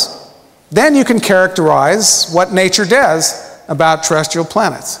those, then you can characterize what nature does about terrestrial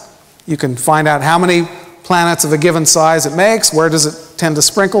planets. You can find out how many planets of a given size it makes, where does it tend to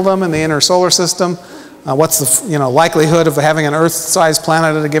sprinkle them in the inner solar system, what's the likelihood of having an Earth-sized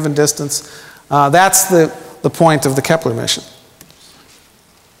planet at a given distance. That's the point of the Kepler mission.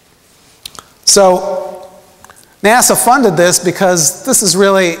 So NASA funded this because this is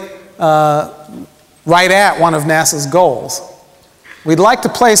really right at one of NASA's goals. We'd like to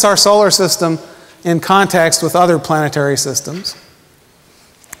place our solar system in context with other planetary systems.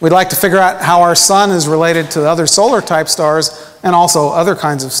 We'd like to figure out how our sun is related to other solar-type stars and also other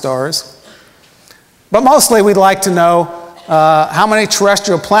kinds of stars. But mostly we'd like to know how many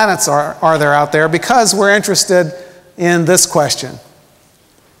terrestrial planets are there out there, because we're interested in this question.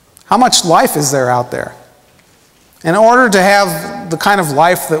 How much life is there out there? In order to have the kind of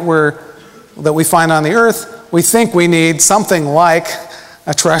life that we find on the Earth, we think we need something like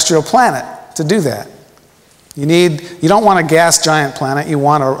a terrestrial planet to do that. You don't want a gas giant planet, you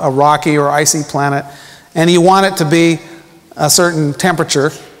want a rocky or icy planet, and you want it to be a certain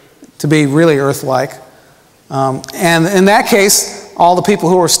temperature to be really Earth-like. And in that case, all the people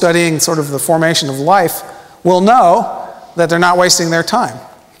who are studying sort of the formation of life will know that they're not wasting their time.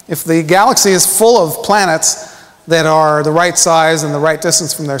 If the galaxy is full of planets that are the right size and the right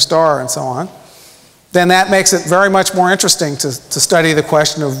distance from their star and so on, then that makes it very much more interesting to study the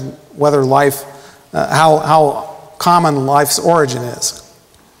question of whether life, how common life's origin is.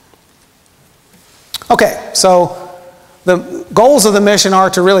 Okay, so the goals of the mission are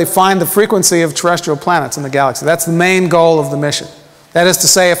to really find the frequency of terrestrial planets in the galaxy. That's the main goal of the mission. That is to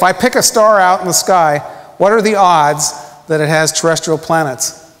say, if I pick a star out in the sky, what are the odds that it has terrestrial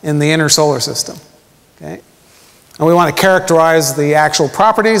planets in the inner solar system? Okay? And we want to characterize the actual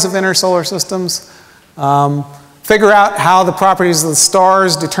properties of inner solar systems, figure out how the properties of the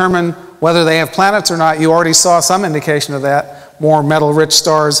stars determine whether they have planets or not. You already saw some indication of that. More metal-rich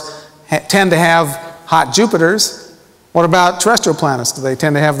stars tend to have hot Jupiters. What about terrestrial planets? Do they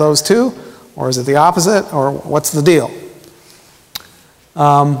tend to have those too? Or is it the opposite? Or what's the deal?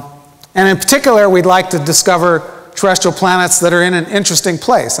 And in particular, we'd like to discover terrestrial planets that are in an interesting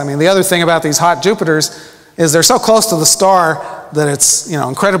place. I mean, the other thing about these hot Jupiters is they're so close to the star that it's, you know,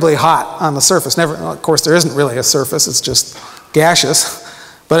 incredibly hot on the surface. Of course, there isn't really a surface, it's just gaseous.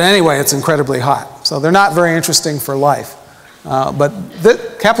 But anyway, it's incredibly hot. So they're not very interesting for life. But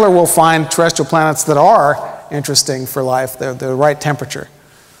Kepler will find terrestrial planets that are interesting for life. They're the right temperature.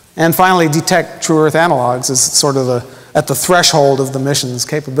 And finally, detect true Earth analogs is sort of at the threshold of the mission's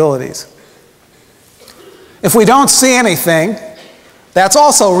capabilities. If we don't see anything, that's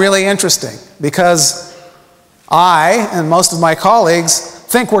also really interesting, because I and most of my colleagues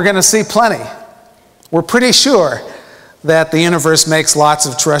think we're going to see plenty. We're pretty sure that the universe makes lots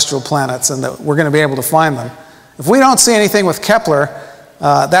of terrestrial planets and that we're going to be able to find them. If we don't see anything with Kepler,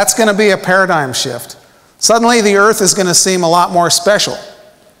 that's going to be a paradigm shift. Suddenly the Earth is going to seem a lot more special.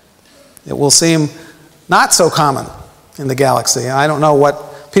 It will seem not so common in the galaxy. I don't know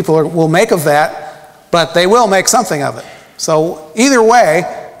what people will make of that, but they will make something of it. So either way,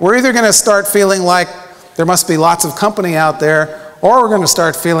 we're either going to start feeling like there must be lots of company out there, or we're going to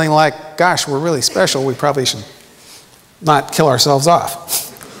start feeling like, gosh, we're really special, we probably should not kill ourselves off.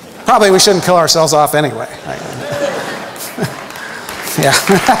 Probably we shouldn't kill ourselves off anyway. Yeah.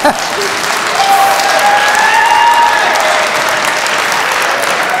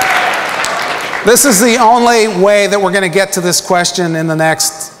 This is the only way that we're going to get to this question in the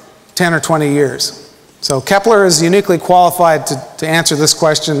next 10 or 20 years. So Kepler is uniquely qualified to answer this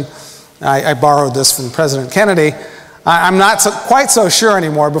question. I borrowed this from President Kennedy. I'm not quite so sure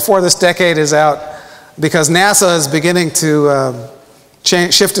anymore before this decade is out, because NASA is beginning to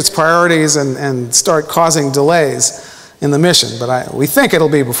shift its priorities and start causing delays in the mission. But we think it'll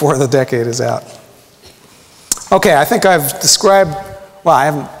be before the decade is out. Okay, I think I've described, well, I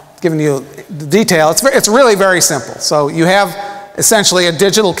haven't given you the detail. It's really very simple. So you have essentially a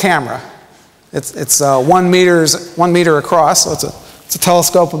digital camera. It's 1 meter across, so it's a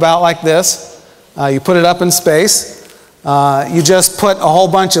telescope about like this. You put it up in space. You just put a whole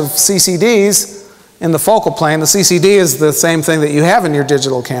bunch of CCDs in the focal plane. The CCD is the same thing that you have in your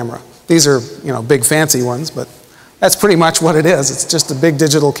digital camera. These are, you know, big fancy ones, but that's pretty much what it is. It's just a big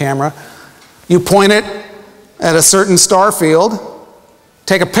digital camera. You point it at a certain star field,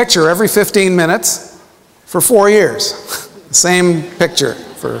 take a picture every 15 minutes for 4 years. Same picture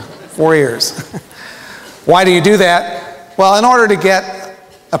for 4 years. Why do you do that? Well, in order to get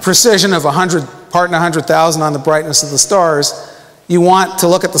a precision of 100 part in 100,000 on the brightness of the stars, you want to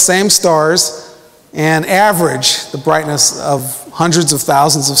look at the same stars and average the brightness of hundreds of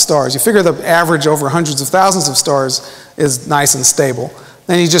thousands of stars. You figure the average over hundreds of thousands of stars is nice and stable.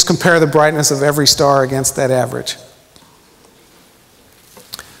 Then you just compare the brightness of every star against that average.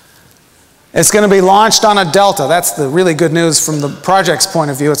 It's going to be launched on a delta. That's the really good news from the project's point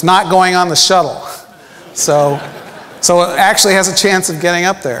of view. It's not going on the shuttle. So it actually has a chance of getting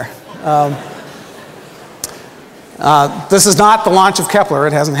up there. This is not the launch of Kepler.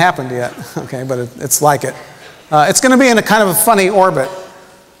 It hasn't happened yet, okay, but it's like it. It's going to be in a kind of a funny orbit.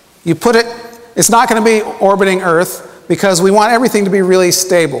 You put it, it's not going to be orbiting Earth because we want everything to be really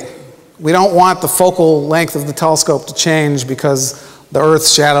stable. We don't want the focal length of the telescope to change because the Earth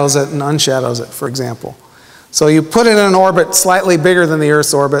shadows it and unshadows it, for example. So you put it in an orbit slightly bigger than the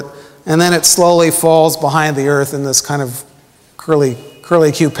Earth's orbit, and then it slowly falls behind the Earth in this kind of curly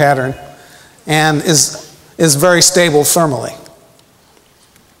Q pattern, and is very stable thermally.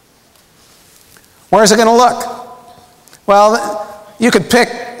 Where's it going to look? Well, you could pick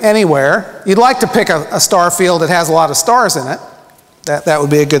anywhere. You'd like to pick a star field that has a lot of stars in it. That would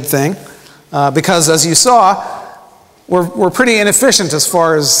be a good thing, because as you saw, we're pretty inefficient as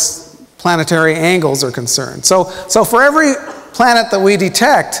far as planetary angles are concerned. So for every planet that we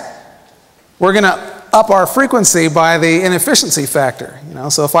detect, we're going to up our frequency by the inefficiency factor. You know,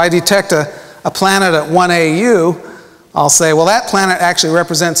 so if I detect a planet at 1 AU, I'll say, well, that planet actually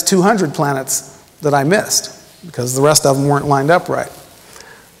represents 200 planets that I missed because the rest of them weren't lined up right.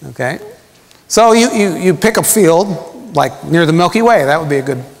 Okay? So you pick a field, like near the Milky Way. That would be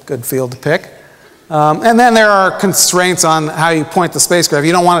a good field to pick. And then there are constraints on how you point the spacecraft.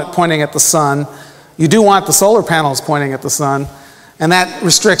 You don't want it pointing at the sun. You do want the solar panels pointing at the sun, and that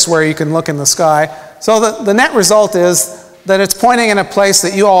restricts where you can look in the sky. So the net result is that it's pointing in a place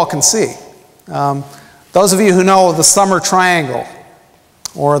that you all can see. Those of you who know the Summer Triangle,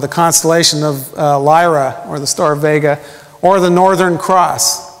 or the constellation of Lyra, or the star Vega, or the Northern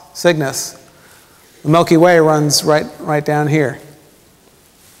Cross, Cygnus, the Milky Way runs right down here.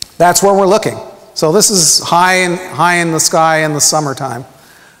 That's where we're looking. So this is high in the sky in the summertime.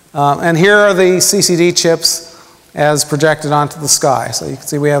 And here are the CCD chips as projected onto the sky. So you can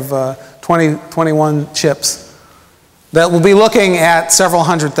see we have 21 chips that will be looking at several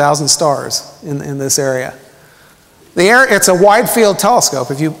 100,000 stars in this area. It's a wide field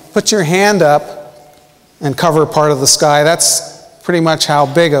telescope. If you put your hand up and cover part of the sky, that's pretty much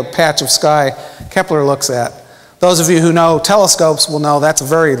how big a patch of sky Kepler looks at. Those of you who know telescopes will know that's a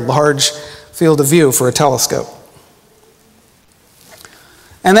very large field of view for a telescope.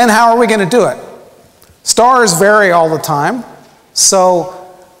 And then how are we going to do it? Stars vary all the time, so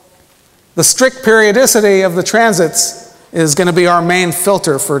the strict periodicity of the transits is going to be our main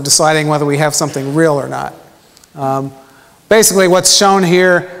filter for deciding whether we have something real or not. Basically what's shown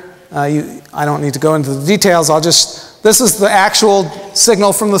here, I don't need to go into the details, this is the actual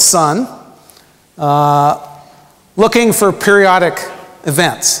signal from the sun looking for periodic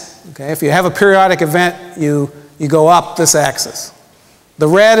events. Okay? If you have a periodic event, you go up this axis. The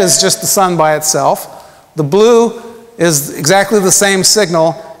red is just the sun by itself. The blue is exactly the same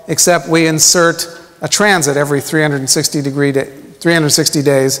signal, except we insert a transit every 360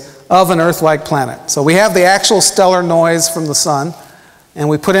 days of an Earth-like planet. So we have the actual stellar noise from the sun, and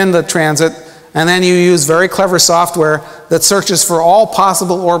we put in the transit, and then you use very clever software that searches for all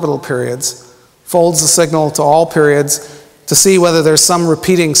possible orbital periods, folds the signal to all periods to see whether there's some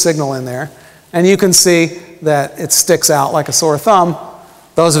repeating signal in there. And you can see that it sticks out like a sore thumb.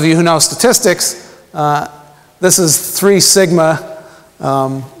 Those of you who know statistics, this is 3 sigma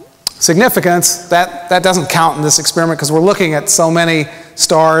significance. That doesn't count in this experiment because we're looking at so many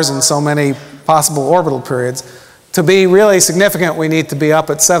stars and so many possible orbital periods. To be really significant, we need to be up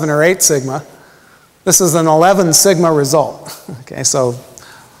at 7 or 8 sigma. This is an 11 sigma result. Okay, so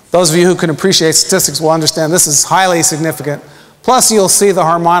those of you who can appreciate statistics will understand this is highly significant. Plus, you'll see the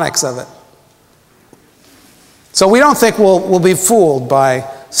harmonics of it. So we don't think we'll be fooled by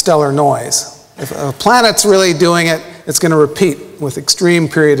stellar noise. If a planet's really doing it, it's going to repeat with extreme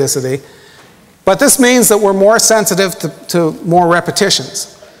periodicity. But this means that we're more sensitive to more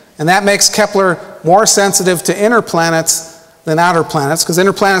repetitions. And that makes Kepler more sensitive to inner planets than outer planets, because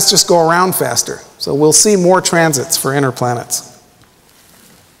inner planets just go around faster. So we'll see more transits for inner planets.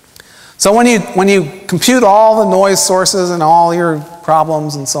 So when you compute all the noise sources and all your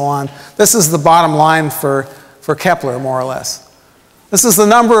problems and so on, this is the bottom line for Kepler, more or less. This is the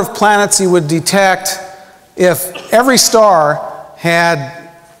number of planets you would detect if every star had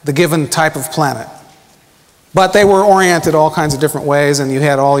the given type of planet. But they were oriented all kinds of different ways, and you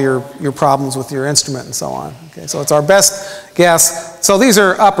had all your problems with your instrument and so on. Okay, so it's our best guess. So these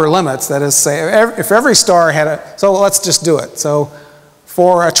are upper limits. That is, say, if every star had a... So let's just do it. So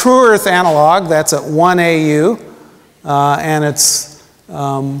for a true Earth analog, that's at 1 AU, and it's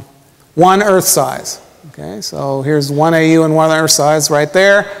 1 Earth size. Okay, so here's 1 AU and 1 Earth size right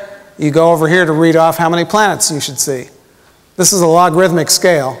there. You go over here to read off how many planets you should see. This is a logarithmic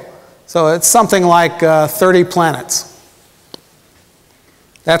scale. So it's something like 30 planets.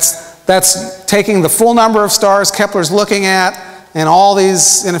 That's taking the full number of stars Kepler's looking at and all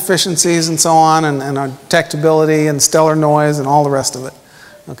these inefficiencies and so on, and detectability and stellar noise and all the rest of it.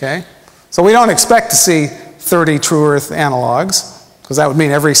 Okay? So we don't expect to see 30 true Earth analogs, because that would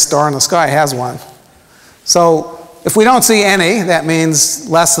mean every star in the sky has one. So if we don't see any, that means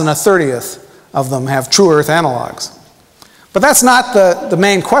less than 1/30 of them have true Earth analogs. But that's not the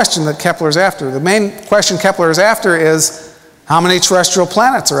main question that Kepler's after. The main question Kepler is after is how many terrestrial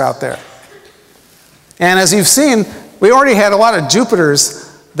planets are out there? And as you've seen, we already had a lot of Jupiters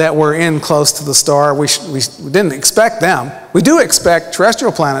that were in close to the star. We didn't expect them. We do expect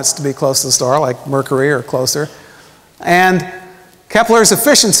terrestrial planets to be close to the star, like Mercury or closer. And Kepler's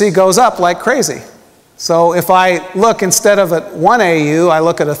efficiency goes up like crazy. So if I look, instead of at 1 AU, I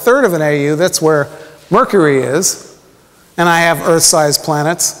look at 1/3 of an AU, that's where Mercury is. And I have Earth-sized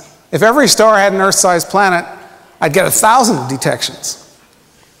planets. If every star had an Earth-sized planet, I'd get 1,000 detections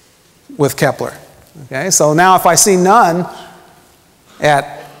with Kepler. Okay, so now if I see none at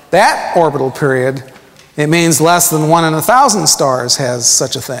that orbital period, it means less than 1 in 1,000 stars has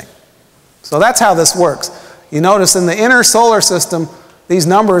such a thing. So that's how this works. You notice in the inner solar system, these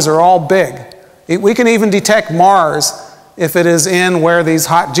numbers are all big. We can even detect Mars if it is in where these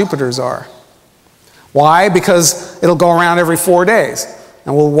hot Jupiters are. Why? Because it'll go around every 4 days,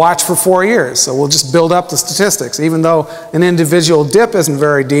 and we'll watch for 4 years. So we'll just build up the statistics. Even though an individual dip isn't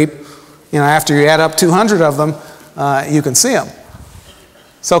very deep, after you add up 200 of them, you can see them.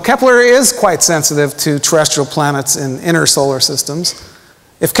 So Kepler is quite sensitive to terrestrial planets in inner solar systems.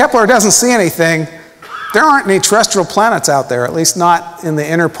 If Kepler doesn't see anything, there aren't any terrestrial planets out there, at least not in the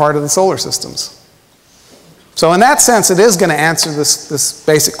inner part of the solar systems. So in that sense, it is going to answer this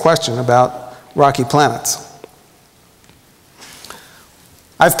basic question about rocky planets.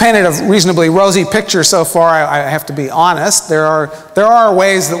 I've painted a reasonably rosy picture so far. I have to be honest. There are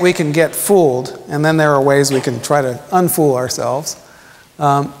ways that we can get fooled, and then there are ways we can try to unfool ourselves.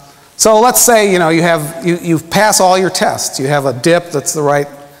 So let's say you pass all your tests. You have a dip that's the right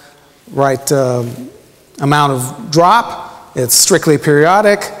amount of drop. It's strictly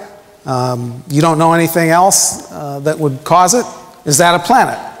periodic. You don't know anything else that would cause it. Is that a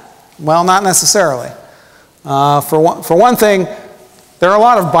planet? Well, not necessarily. For one thing, there are a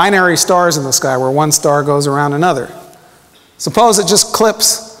lot of binary stars in the sky where one star goes around another. Suppose it just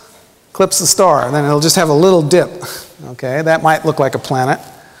clips the star, and then it'll just have a little dip. Okay, that might look like a planet.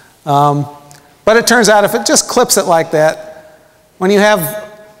 But it turns out if it just clips it like that, when you have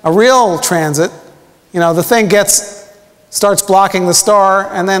a real transit, the thing starts blocking the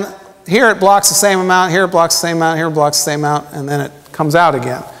star, and then here it blocks the same amount, here it blocks the same amount, here it blocks the same amount, and then it comes out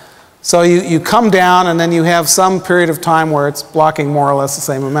again. So you come down, and then you have some period of time where it's blocking more or less the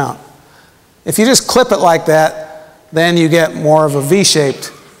same amount. If you just clip it like that, then you get more of a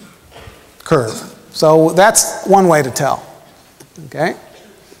V-shaped curve. So that's one way to tell. Okay?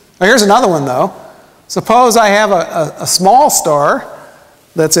 Now here's another one, though. Suppose I have a small star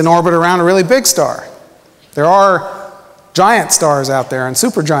that's in orbit around a really big star. There are giant stars out there and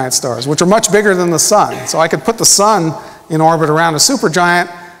supergiant stars, which are much bigger than the sun. So I could put the sun in orbit around a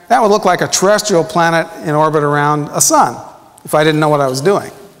supergiant. That would look like a terrestrial planet in orbit around a sun if I didn't know what I was doing.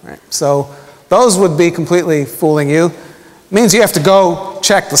 Right? So those would be completely fooling you. It means you have to go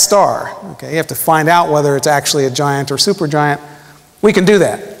check the star. Okay? You have to find out whether it's actually a giant or supergiant. We can do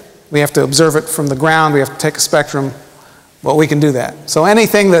that. We have to observe it from the ground. We have to take a spectrum. But we can do that. So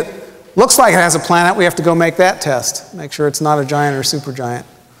anything that looks like it has a planet, we have to go make that test. Make sure it's not a giant or supergiant.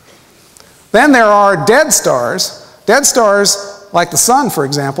 Then there are dead stars. Dead stars, like the sun, for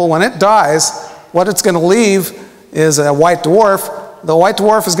example, when it dies, what it's going to leave is a white dwarf. The white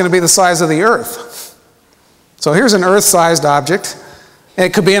dwarf is going to be the size of the Earth. So here's an Earth-sized object.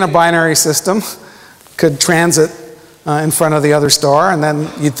 It could be in a binary system, could transit in front of the other star, and then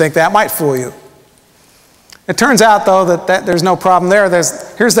you'd think that might fool you. It turns out, though, that there's no problem there.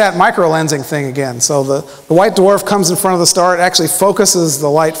 Here's that microlensing thing again. So the white dwarf comes in front of the star. It actually focuses the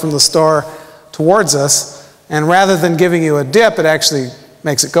light from the star towards us. And rather than giving you a dip, it actually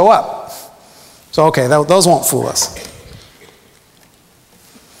makes it go up. So, okay, those won't fool us.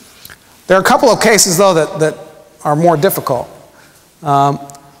 There are a couple of cases, though, that are more difficult.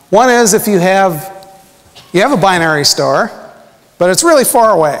 One is if you have a binary star, but it's really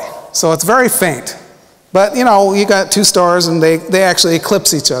far away. So it's very faint. But, you got two stars, and they actually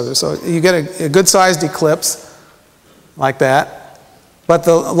eclipse each other. So you get a good-sized eclipse like that. But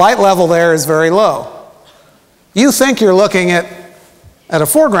the light level there is very low. You think you're looking at a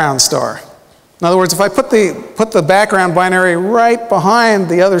foreground star. In other words, if I put the background binary right behind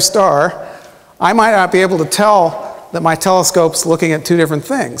the other star, I might not be able to tell that my telescope's looking at two different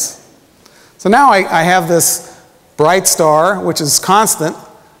things. So now I have this bright star, which is constant,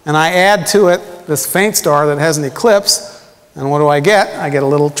 and I add to it this faint star that has an eclipse, and what do I get? I get a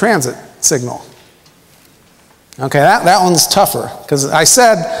little transit signal. Okay, that one's tougher, because I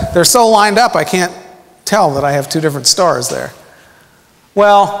said they're so lined up I can't tell that I have two different stars there.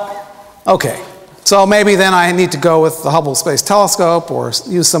 Well, okay, so maybe then I need to go with the Hubble Space Telescope or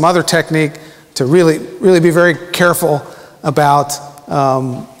use some other technique to really be very careful about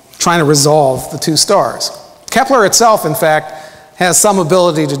trying to resolve the two stars. Kepler itself, in fact, has some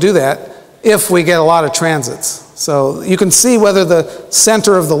ability to do that if we get a lot of transits. So you can see whether the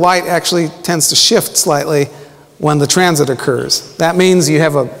center of the light actually tends to shift slightly when the transit occurs. That means you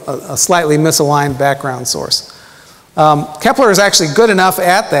have a slightly misaligned background source. Kepler is actually good enough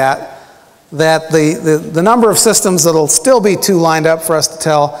at that the number of systems that will still be two lined up for us to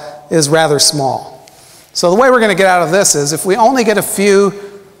tell is rather small. So the way we're going to get out of this is if we only get a few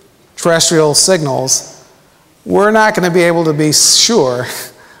terrestrial signals, we're not going to be able to be sure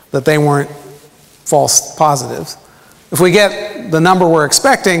that they weren't false positives. If we get the number we're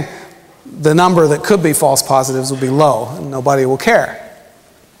expecting, the number that could be false positives will be low, and nobody will care.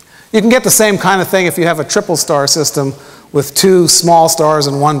 You can get the same kind of thing if you have a triple star system with two small stars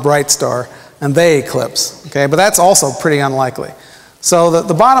and one bright star, and they eclipse. Okay? But that's also pretty unlikely. So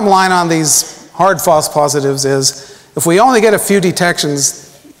the bottom line on these hard false positives is if we only get a few detections,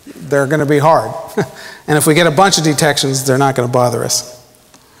 they're going to be hard. And if we get a bunch of detections, they're not going to bother us.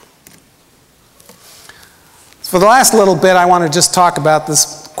 For the last little bit, I want to just talk about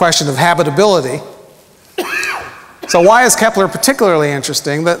this question of habitability. So why is Kepler particularly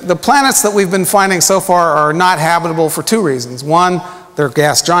interesting? The planets that we've been finding so far are not habitable for two reasons. One, they're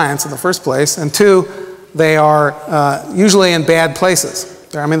gas giants in the first place, and two, they are usually in bad places.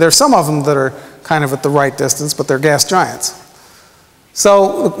 I mean, there's some of them that are kind of at the right distance, but they're gas giants.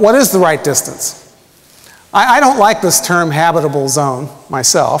 So what is the right distance? I don't like this term habitable zone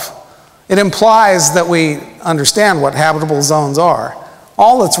myself. It implies that we understand what habitable zones are.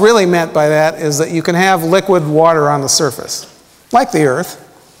 All that's really meant by that is that you can have liquid water on the surface, like the Earth.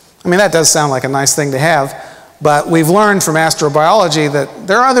 I mean, that does sound like a nice thing to have, but we've learned from astrobiology that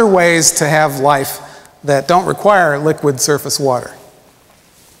there are other ways to have life that don't require liquid surface water.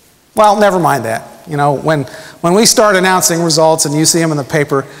 Well, never mind that. You know, when we start announcing results and you see them in the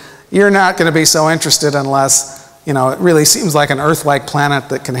paper, you're not going to be so interested unless, you know, it really seems like an Earth-like planet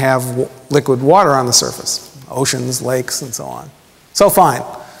that can have liquid water on the surface, oceans, lakes, and so on. So fine.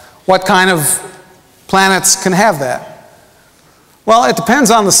 What kind of planets can have that? Well, it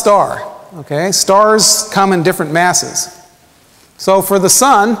depends on the star. Okay, stars come in different masses. So for the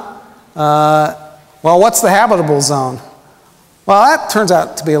sun, well, what's the habitable zone? Well, that turns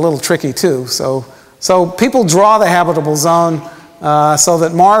out to be a little tricky too. So people draw the habitable zone so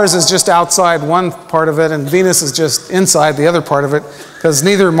that Mars is just outside one part of it and Venus is just inside the other part of it, because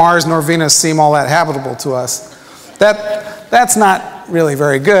neither Mars nor Venus seem all that habitable to us. That's not really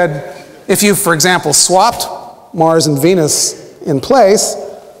very good. If you, for example, swapped Mars and Venus in place,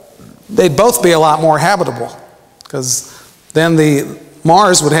 they'd both be a lot more habitable, because then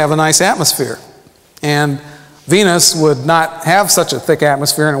Mars would have a nice atmosphere, and Venus would not have such a thick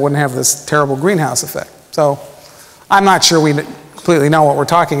atmosphere, and it wouldn't have this terrible greenhouse effect. So I'm not sure we completely know what we're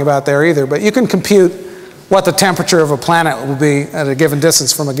talking about there either, but you can compute what the temperature of a planet will be at a given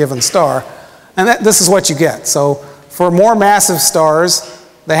distance from a given star, and this is what you get. So for more massive stars,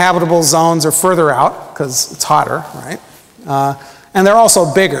 the habitable zones are further out because it's hotter, right? And they're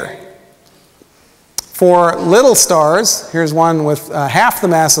also bigger. For little stars, here's one with half the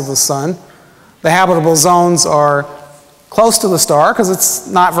mass of the sun, the habitable zones are close to the star because it's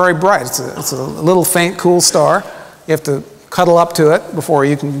not very bright. It's a little faint, cool star. You have to cuddle up to it before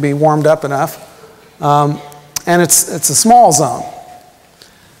you can be warmed up enough. And it's a small zone.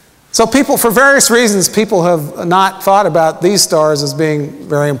 So people, for various reasons, people have not thought about these stars as being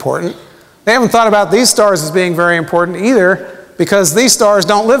very important. They haven't thought about these stars as being very important either, because these stars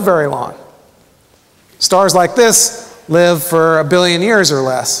don't live very long. Stars like this live for 1 billion years or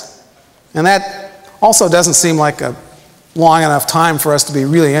less. And that also doesn't seem like a long enough time for us to be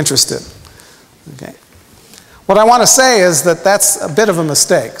really interested. Okay. What I want to say is that that's a bit of a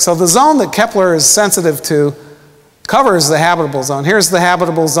mistake. So the zone that Kepler is sensitive to covers the habitable zone. Here's the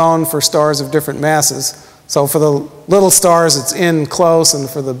habitable zone for stars of different masses. So for the little stars, it's in close, and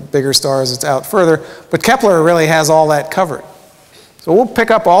for the bigger stars, it's out further. But Kepler really has all that covered. So we'll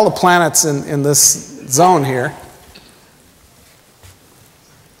pick up all the planets in this zone here.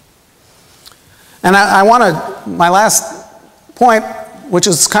 And I want to, my last point, which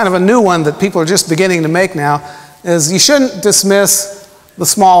is kind of a new one that people are just beginning to make now, is you shouldn't dismiss the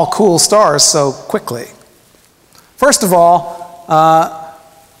small, cool stars so quickly. First of all,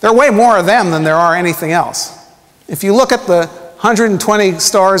 there are way more of them than there are anything else. If you look at the 120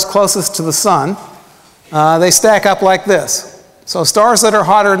 stars closest to the sun, they stack up like this. So stars that are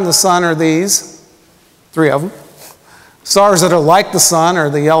hotter than the sun are these, 3 of them. Stars that are like the sun are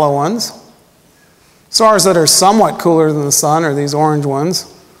the yellow ones. Stars that are somewhat cooler than the sun are these orange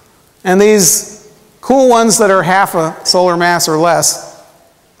ones. And these cool ones that are half a solar mass or less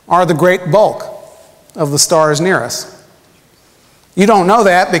are the great bulk of the stars near us. You don't know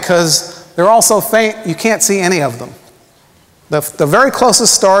that because they're all so faint you can't see any of them. The very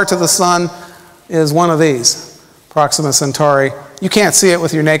closest star to the sun is one of these, Proxima Centauri. You can't see it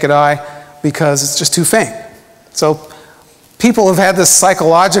with your naked eye because it's just too faint. So people have had this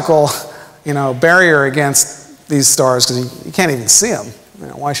psychological, barrier against these stars because you can't even see them.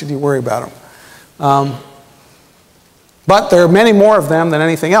 Why should you worry about them? But there are many more of them than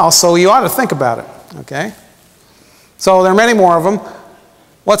anything else, so you ought to think about it. Okay? So there are many more of them.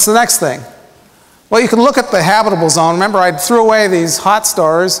 What's the next thing? Well, you can look at the habitable zone. Remember, I threw away these hot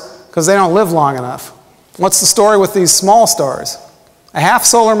stars because they don't live long enough. What's the story with these small stars? A half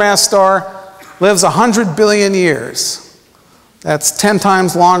solar mass star lives 100 billion years. That's 10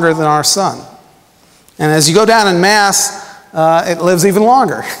 times longer than our sun. And as you go down in mass, it lives even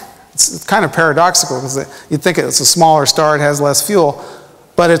longer. It's kind of paradoxical because you'd think it's a smaller star, it has less fuel,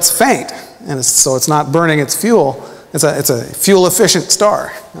 but it's faint, and so it's not burning its fuel. It's a fuel-efficient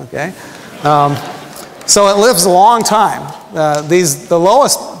star. Okay, so it lives a long time. The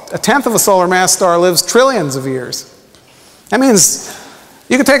lowest, a tenth of a solar mass star lives trillions of years. That means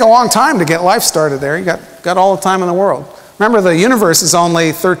you could take a long time to get life started there. You got all the time in the world. Remember, the universe is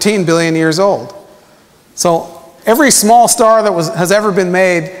only 13 billion years old. So every small star that has ever been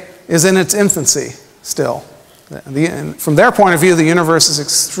made is in its infancy still. From their point of view, the universe is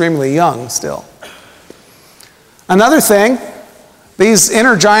extremely young still. Another thing, these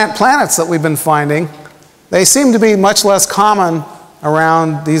inner giant planets that we've been finding, they seem to be much less common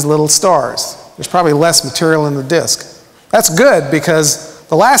around these little stars. There's probably less material in the disk. That's good, because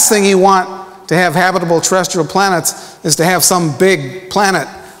the last thing you want to have habitable terrestrial planets is to have some big planet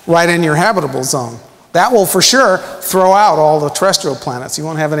right in your habitable zone. That will for sure throw out all the terrestrial planets. You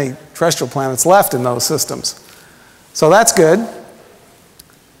won't have any terrestrial planets left in those systems. So that's good.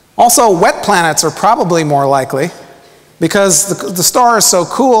 Also, wet planets are probably more likely, because the star is so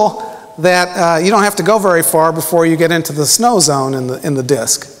cool that you don't have to go very far before you get into the snow zone in the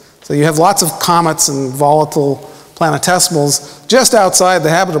disk. So you have lots of comets and volatile planetesimals just outside the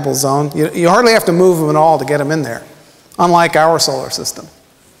habitable zone. You hardly have to move them at all to get them in there, unlike our solar system.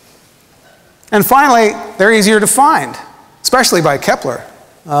 And finally, they're easier to find, especially by Kepler.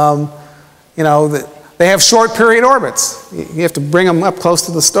 They have short period orbits. You have to bring them up close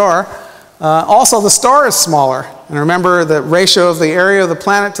to the star. Also, the star is smaller. And remember, the ratio of the area of the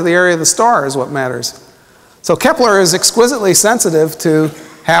planet to the area of the star is what matters. So Kepler is exquisitely sensitive to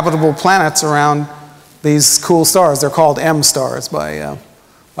habitable planets around these cool stars. They're called M stars by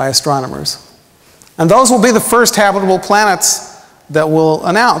astronomers. And those will be the first habitable planets that we'll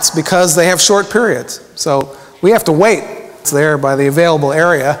announce, because they have short periods. So we have to wait. It's there by the available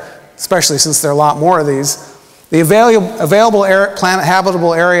area, especially since there are a lot more of these. The available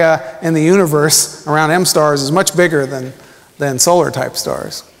habitable area in the universe around M stars is much bigger than solar-type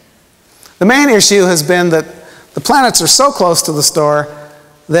stars. The main issue has been that the planets are so close to the star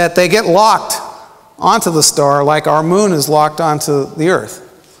that they get locked onto the star like our moon is locked onto the Earth.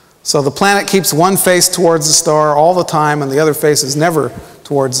 So the planet keeps one face towards the star all the time, and the other face is never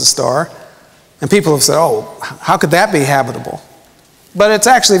towards the star. And people have said, oh, how could that be habitable? But it's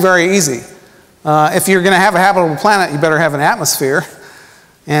actually very easy. If you're going to have a habitable planet, you better have an atmosphere.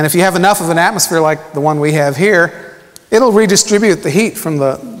 And if you have enough of an atmosphere like the one we have here, it'll redistribute the heat from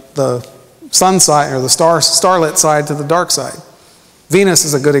the sun side, or the starlit side, to the dark side. Venus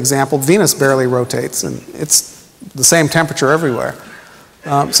is a good example. Venus barely rotates, and it's the same temperature everywhere.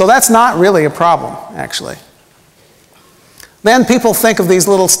 So that's not really a problem, actually. Then people think of these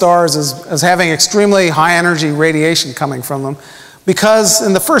little stars as having extremely high energy radiation coming from them, because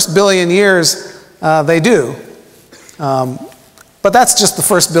in the first billion years they do. But that's just the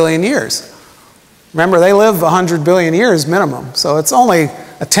first billion years. Remember, they live 100 billion years minimum, so it's only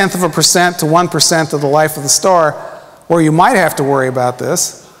 0.1% to 1% of the life of the star where you might have to worry about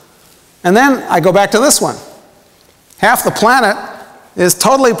this. And then I go back to this one. Half the planet is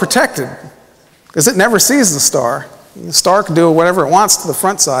totally protected, because it never sees the star. The star can do whatever it wants to the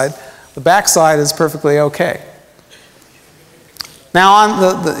front side. The back side is perfectly okay. Now,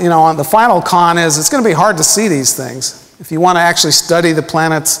 on the final con is it's going to be hard to see these things. If you want to actually study the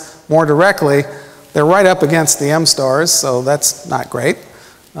planets more directly, they're right up against the M stars, so that's not great.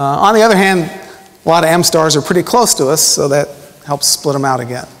 On the other hand, a lot of M stars are pretty close to us, so that helps split them out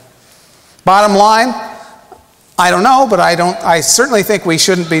again. Bottom line, I don't know, but I certainly think we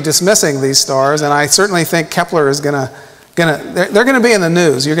shouldn't be dismissing these stars, and I certainly think Kepler is they're going to be in the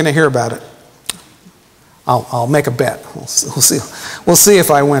news. You're going to hear about it. I'll make a bet. We'll see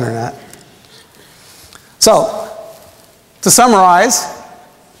if I win or not. So, to summarize,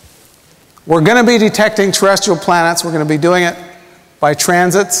 we're going to be detecting terrestrial planets. We're going to be doing it by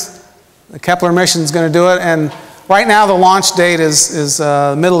transits. The Kepler mission is going to do it, and right now the launch date is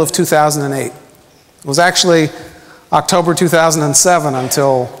middle of 2008. It was actually October 2007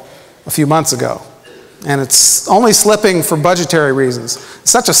 until a few months ago. And it's only slipping for budgetary reasons.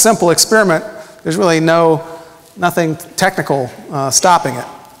 It's such a simple experiment, there's really nothing technical stopping it.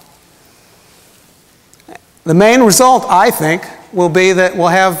 The main result, I think, will be that we'll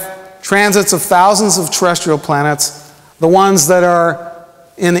have transits of thousands of terrestrial planets, the ones that are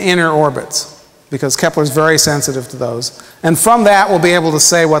in inner orbits, because Kepler is very sensitive to those. And from that, we'll be able to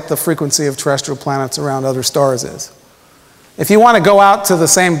say what the frequency of terrestrial planets around other stars is. If you want to go out to the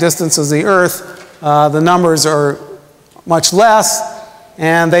same distance as the Earth, the numbers are much less,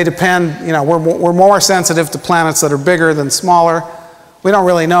 and they depend, we're more sensitive to planets that are bigger than smaller. We don't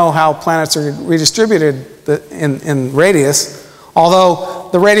really know how planets are redistributed in radius, although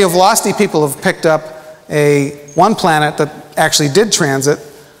the radial velocity people have picked up one planet that actually did transit,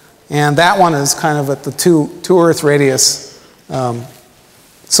 and that one is kind of at the two Earth radius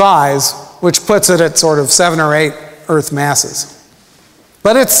size, which puts it at sort of 7 or 8 Earth masses.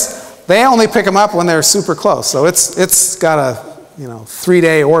 But they only pick them up when they're super close. So it's got a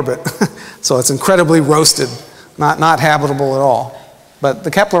 3-day orbit. So it's incredibly roasted, not habitable at all. But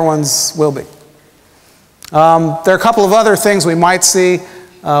the Kepler ones will be. There are a couple of other things we might see.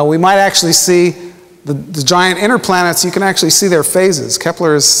 We might actually see the giant inner planets. You can actually see their phases.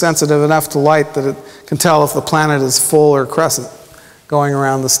 Kepler is sensitive enough to light that it can tell if the planet is full or crescent going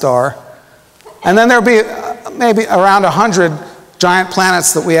around the star. And then there'll be maybe around 100 giant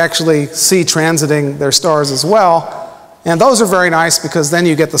planets that we actually see transiting their stars as well. And those are very nice because then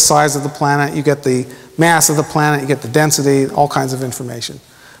you get the size of the planet, you get the mass of the planet, you get the density, all kinds of information.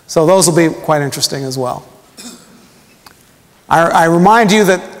 So those will be quite interesting as well. I remind you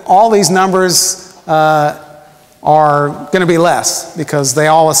that all these numbers are going to be less because they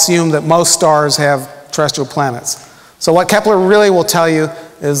all assume that most stars have terrestrial planets. So what Kepler really will tell you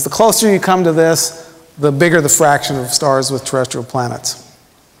is the closer you come to this, the bigger the fraction of stars with terrestrial planets.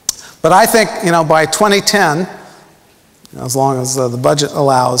 But I think, by 2010, as long as the budget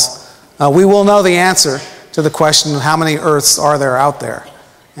allows, we will know the answer to the question of how many Earths are there out there.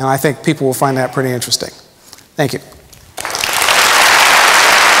 And I think people will find that pretty interesting. Thank you.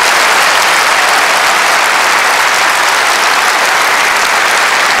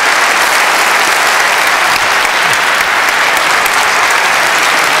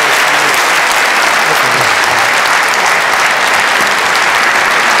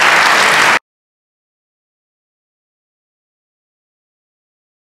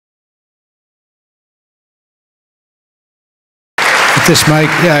 This mic,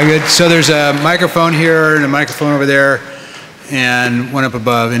 yeah, good. So there's a microphone here and a microphone over there and one up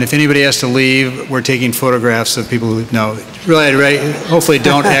above. And if anybody has to leave, we're taking photographs of people who, no, really, hopefully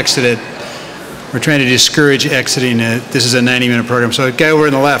don't exit it. We're trying to discourage exiting it. This is a 90-minute program. So guy over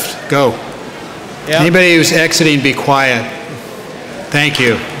on the left, go. Yeah. Anybody who's exiting, be quiet. Thank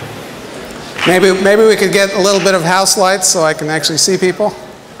you. Maybe we could get a little bit of house lights so I can actually see people.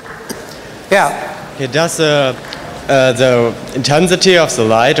 Yeah. It does the intensity of the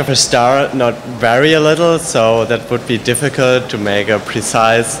light of a star not vary a little, so that would be difficult to make a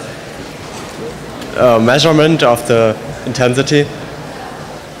precise measurement of the intensity.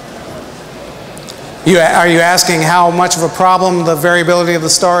 Are you asking how much of a problem the variability of the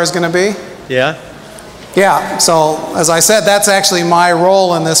star is going to be? Yeah. Yeah, so as I said, that's actually my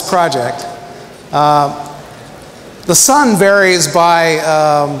role in this project. The sun varies by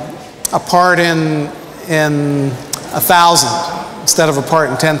a part in 1,000 instead of a part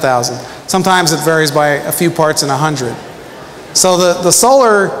in 10,000. Sometimes it varies by a few parts in 100. So the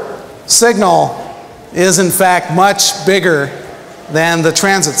solar signal is in fact much bigger than the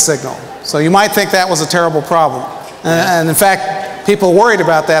transit signal. So you might think that was a terrible problem. And in fact, people worried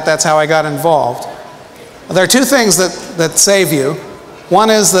about that. That's how I got involved. There are two things that save you. One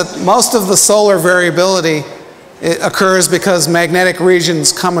is that most of the solar variability occurs because magnetic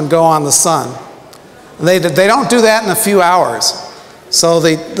regions come and go on the sun. They don't do that in a few hours. So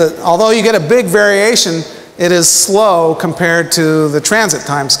although you get a big variation, it is slow compared to the transit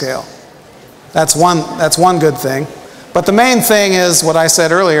time scale. That's one good thing. But the main thing is what I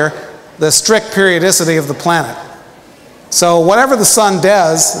said earlier, the strict periodicity of the planet. So whatever the sun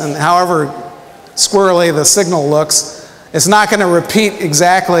does, and however squirrely the signal looks, it's not going to repeat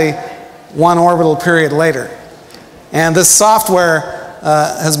exactly one orbital period later. And this software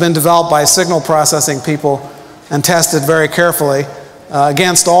has been developed by signal processing people and tested very carefully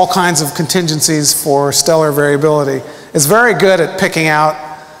against all kinds of contingencies for stellar variability. It's very good at picking out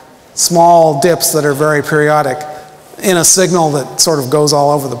small dips that are very periodic in a signal that sort of goes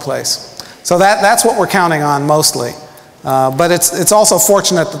all over the place. So that's what we're counting on mostly. But it's also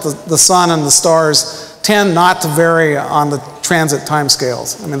fortunate that the sun and the stars tend not to vary on the transit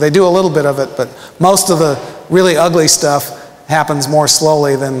timescales. I mean, they do a little bit of it, but most of the really ugly stuff happens more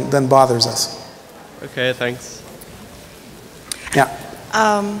slowly than bothers us. Okay, thanks. Yeah.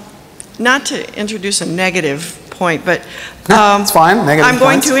 Not to introduce a negative point, but it's fine. Negative I'm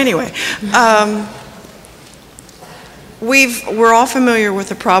going points. to anyway. We're all familiar with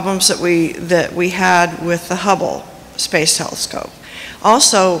the problems that we had with the Hubble Space Telescope.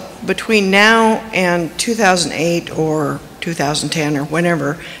 Also, between now and 2008 or 2010 or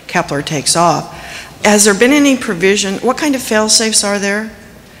whenever Kepler takes off, has there been any provision? What kind of fail-safes are there?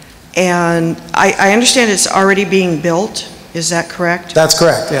 And I understand it's already being built. Is that correct? That's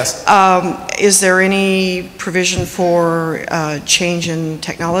correct, yes. Is there any provision for change in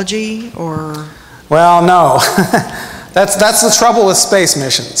technology or? Well, no. That's the trouble with space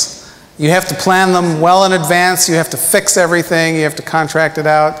missions. You have to plan them well in advance. You have to fix everything. You have to contract it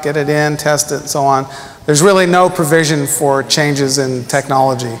out, get it in, test it, and so on. there's really no provision for changes in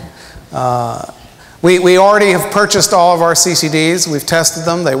technology. We already have purchased all of our CCDs. We've tested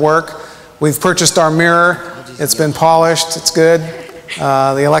them. They work. We've purchased our mirror. It's been polished. It's good.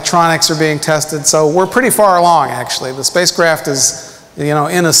 The electronics are being tested. So we're pretty far along, actually. The spacecraft is,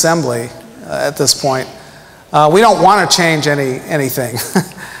 in assembly at this point. We don't want to change anything.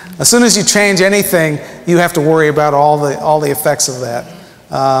 As soon as you change anything, you have to worry about all the effects of that.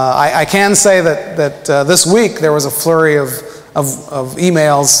 I can say that this week there was a flurry of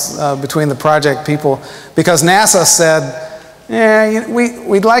emails between the project people because NASA said, yeah,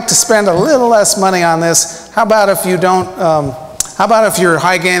 we'd like to spend a little less money on this. How about if you don't, how about if your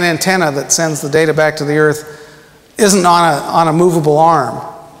high gain antenna that sends the data back to the Earth isn't on a movable arm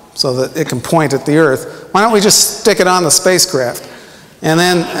so that it can point at the Earth? Why don't we just stick it on the spacecraft and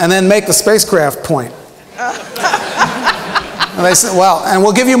then make the spacecraft point? And they said, well, and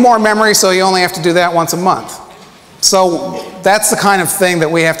we'll give you more memory so you only have to do that once a month. So that's the kind of thing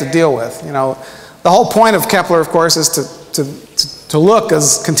that we have to deal with. The whole point of Kepler, of course, is to look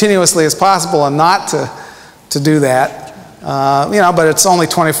as continuously as possible and not to do that. But it's only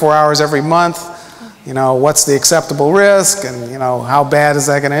 24 hours every month. What's the acceptable risk, and how bad is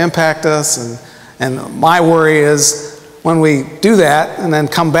that going to impact us? And my worry is when we do that and then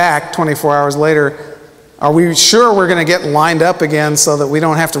come back 24 hours later, are we sure we're going to get lined up again so that we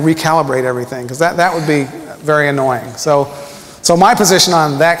don't have to recalibrate everything? Because that would be very annoying. So my position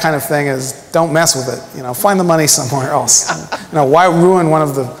on that kind of thing is don't mess with it. Find the money somewhere else. Why ruin one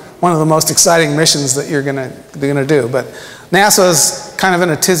of the most exciting missions that you're going to do? But NASA's kind of in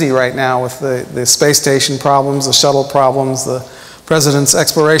a tizzy right now with the space station problems, the shuttle problems, the President's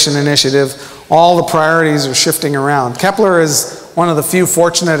Exploration Initiative. All the priorities are shifting around. Kepler is one of the few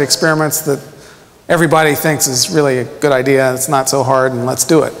fortunate experiments that everybody thinks is really a good idea. It's not so hard, and let's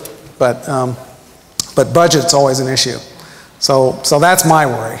do it. But budget's always an issue. So that's my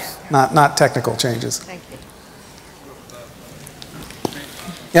worry, not technical changes. Thank you.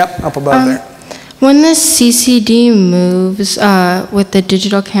 Yep, up above there. When the CCD moves with the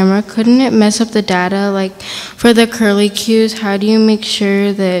digital camera, couldn't it mess up the data? Like for the curly cues, how do you make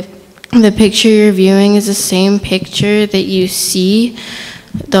sure that the picture you're viewing is the same picture that you see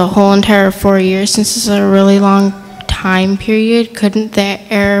the whole entire 4 years? Since it's a really long time period, couldn't the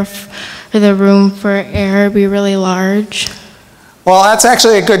error or the room for error be really large? Well, that's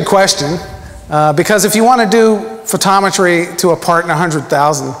actually a good question, because if you want to do photometry to a part in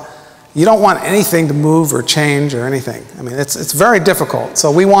 100,000, you don't want anything to move or change or anything. I mean, it's very difficult. So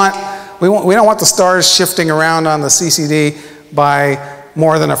we don't want the stars shifting around on the CCD by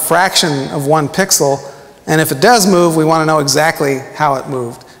more than a fraction of 1 pixel. And if it does move, we want to know exactly how it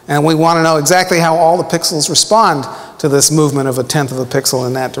moved. And we want to know exactly how all the pixels respond to this movement of 1/10 of a pixel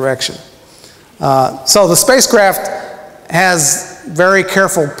in that direction. So the spacecraft has very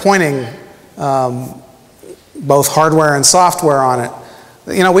careful pointing, both hardware and software on it.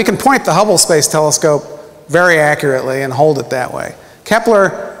 We can point the Hubble Space Telescope very accurately and hold it that way.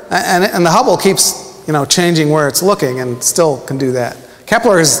 Kepler, and the Hubble keeps changing where it's looking and still can do that.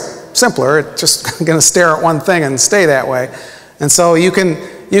 Kepler is simpler. It's just going to stare at one thing and stay that way. And so you can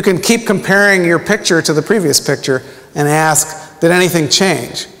keep comparing your picture to the previous picture and ask, did anything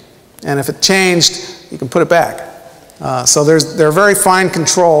change? And if it changed, you can put it back. So there are very fine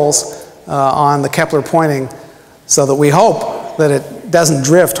controls on the Kepler pointing so that we hope that it doesn't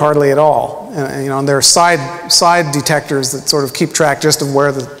drift hardly at all. And there are side detectors that sort of keep track just of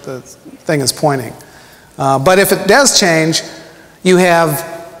where the thing is pointing. But if it does change, you have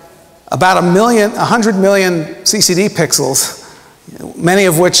about 100 million CCD pixels, many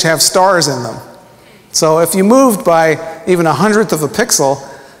of which have stars in them. So if you moved by even 1/100th of a pixel,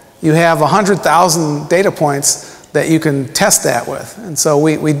 you have 100,000 data points that you can test that with. And so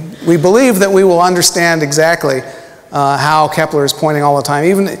we believe that we will understand exactly how Kepler is pointing all the time.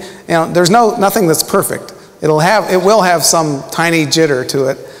 Even, there's nothing that's perfect. It will have some tiny jitter to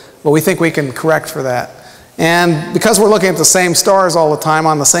it, but we think we can correct for that. And because we're looking at the same stars all the time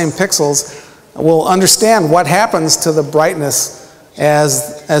on the same pixels, we'll understand what happens to the brightness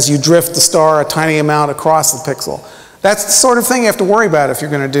as you drift the star a tiny amount across the pixel. That's the sort of thing you have to worry about if you're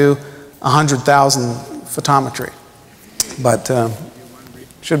going to do 100,000 photometry. But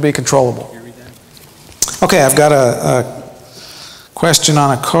should be controllable. Okay, I've got a question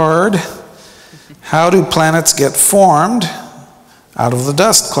on a card. How do planets get formed out of the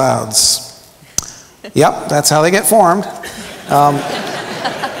dust clouds? Yep, that's how they get formed.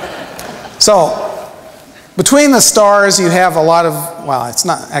 So between the stars you have a lot of, well, it's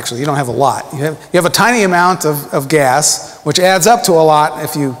not, actually you don't have a lot. You have a tiny amount of gas, which adds up to a lot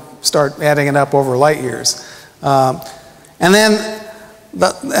if you start adding it up over light years. And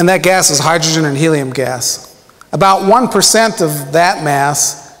that gas is hydrogen and helium gas. About 1% of that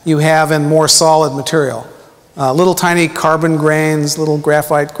mass you have in more solid material. Little tiny carbon grains, little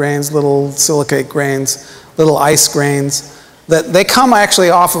graphite grains, little silicate grains, little ice grains. They come actually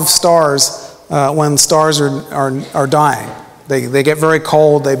off of stars when stars are dying. They get very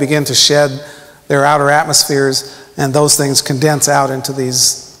cold, they begin to shed their outer atmospheres, and those things condense out into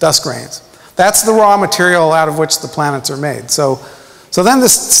these dust grains. That's the raw material out of which the planets are made. So then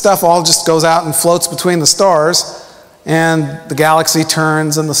this stuff all just goes out and floats between the stars, and the galaxy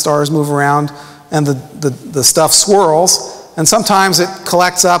turns and the stars move around, and the stuff swirls, and sometimes it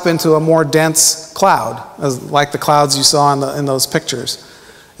collects up into a more dense cloud, like the clouds you saw in those pictures.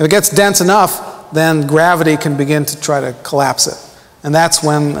 If it gets dense enough, then gravity can begin to try to collapse it. And that's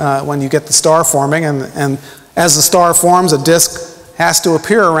when you get the star forming, and as the star forms, a disk has to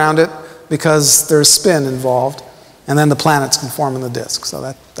appear around it because there's spin involved, and then the planets can form in the disk.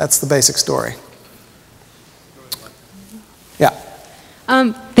 So that's the basic story. Yeah.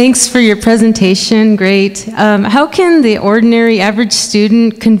 Thanks for your presentation, great. How can the ordinary average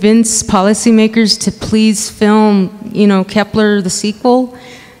student convince policymakers to please film, Kepler the sequel?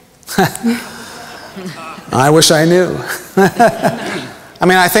 I wish I knew. I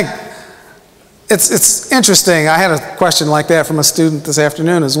mean, I think it's interesting. I had a question like that from a student this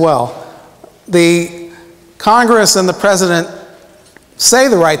afternoon as well. The Congress and the President say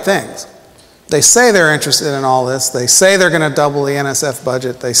the right things. They say they're interested in all this. They say they're going to double the NSF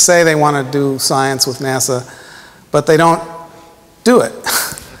budget. They say they want to do science with NASA, but they don't do it.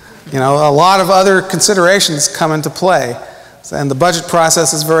 A lot of other considerations come into play. And the budget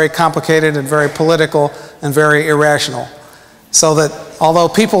process is very complicated and very political and very irrational. So that although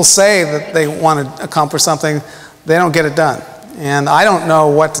people say that they want to accomplish something, they don't get it done. And I don't know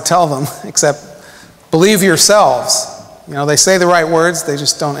what to tell them except believe yourselves. They say the right words, they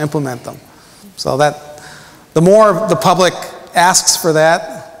just don't implement them. So that the more the public asks for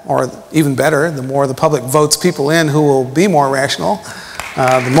that, or even better, the more the public votes people in who will be more rational,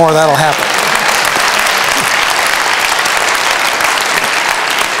 the more that'll happen.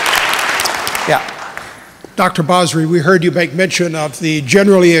 Yeah. Dr. Basri, we heard you make mention of the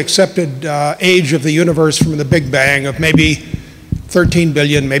generally accepted age of the universe from the Big Bang of maybe 13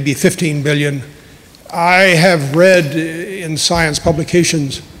 billion, maybe 15 billion. I have read in science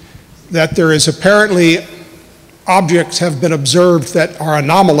publications that there is apparently objects have been observed that are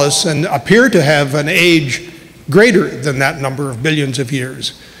anomalous and appear to have an age greater than that number of billions of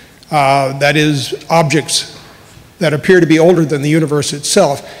years. That is, objects that appear to be older than the universe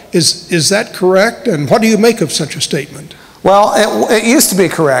itself. Is that correct? And what do you make of such a statement? Well, it used to be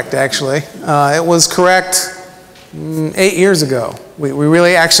correct, actually. It was correct 8 years ago. We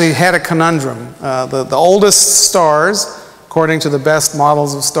really actually had a conundrum. The oldest stars, according to the best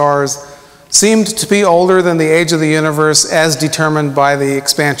models of stars, seemed to be older than the age of the universe as determined by the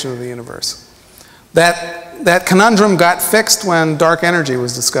expansion of the universe. That conundrum got fixed when dark energy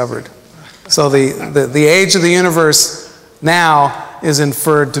was discovered. So the age of the universe now is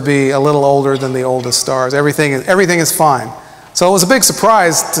inferred to be a little older than the oldest stars. Everything is fine. So it was a big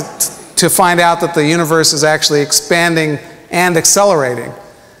surprise to find out that the universe is actually expanding and accelerating.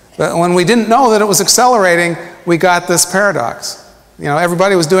 But when we didn't know that it was accelerating, we got this paradox.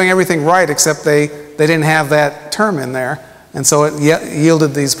 Everybody was doing everything right except they didn't have that term in there, and so it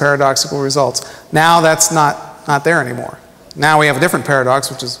yielded these paradoxical results. Now that's not there anymore. Now we have a different paradox,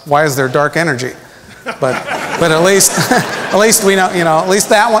 which is why is there dark energy? But at least we know, at least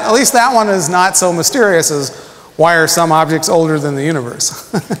that one is not so mysterious as why are some objects older than the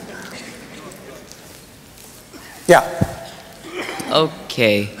universe? Yeah.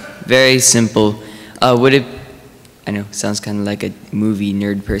 Okay, very simple. I know it sounds kind of like a movie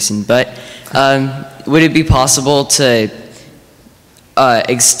nerd person, but would it be possible to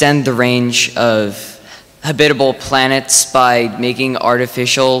extend the range of habitable planets by making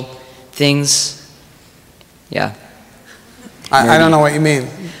artificial things? Yeah. I don't know what you mean.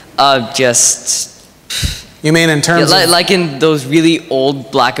 You mean in terms of... Like in those really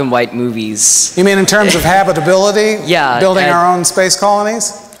old black and white movies. You mean in terms of habitability? Yeah. Building our own space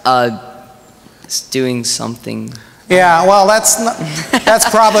colonies? It's doing something. Yeah, well, that's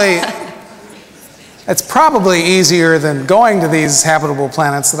probably easier than going to these habitable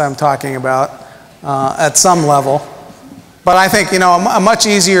planets that I'm talking about at some level. But I think, a much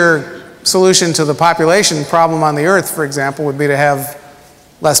easier solution to the population problem on the Earth, for example, would be to have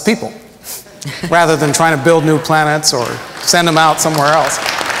less people rather than trying to build new planets or send them out somewhere else.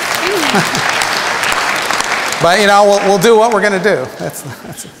 But, we'll do what we're going to do.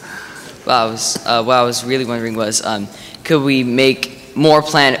 what I was really wondering was, could we make more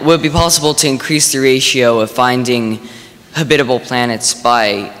planet? Would it be possible to increase the ratio of finding habitable planets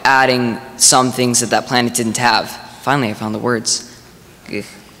by adding some things that that planet didn't have? Finally, I found the words. Ugh.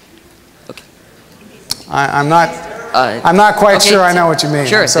 Okay. I'm not quite sure I know what you mean.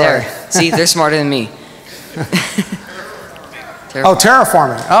 Sure, I'm sorry. there. See, they're smarter than me. Oh,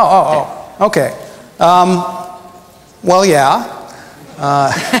 terraforming. Okay. Well, yeah.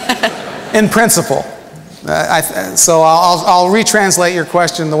 In principle. So I'll retranslate your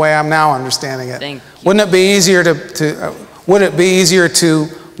question the way I'm now understanding it. Thank you. Wouldn't it be easier to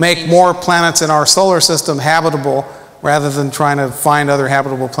make more planets in our solar system habitable rather than trying to find other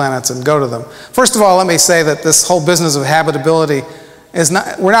habitable planets and go to them? First of all, let me say that this whole business of habitability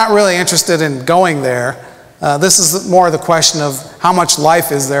we're not really interested in going there. This is more the question of how much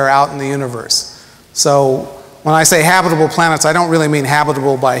life is there out in the universe. So when I say habitable planets, I don't really mean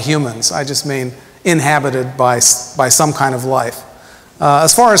habitable by humans. I just mean inhabited by some kind of life.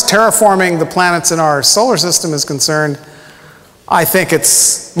 As far as terraforming the planets in our solar system is concerned, I think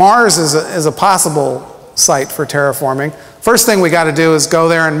Mars is a possible site for terraforming. First thing we got to do is go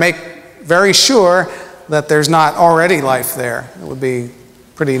there and make very sure that there's not already life there. It would be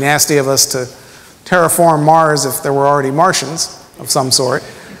pretty nasty of us to terraform Mars if there were already Martians of some sort.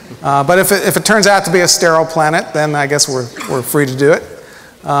 But if it turns out to be a sterile planet, then I guess we're free to do it.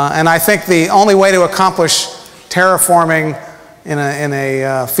 And I think the only way to accomplish terraforming in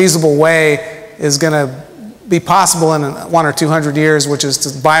a feasible way is going to be possible in 100 or 200 years, which is to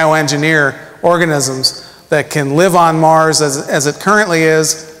bioengineer organisms that can live on Mars as it currently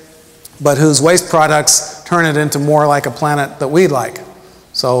is, but whose waste products turn it into more like a planet that we like.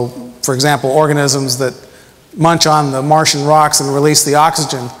 So, for example, organisms that munch on the Martian rocks and release the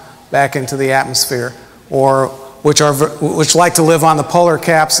oxygen back into the atmosphere, or which like to live on the polar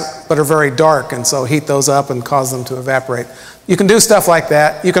caps but are very dark and so heat those up and cause them to evaporate. You can do stuff like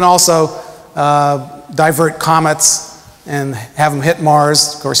that. You can also divert comets and have them hit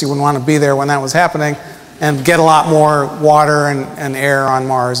Mars. Of course, you wouldn't want to be there when that was happening, and get a lot more water and air on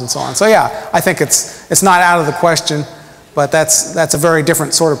Mars and so on. So yeah, I think it's not out of the question, but that's a very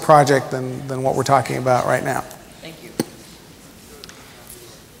different sort of project than what we're talking about right now. Thank you.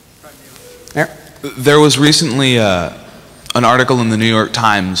 There? There was recently an article in the New York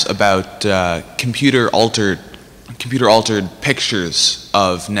Times about computer-altered pictures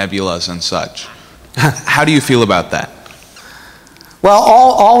of nebulas and such. How do you feel about that? Well,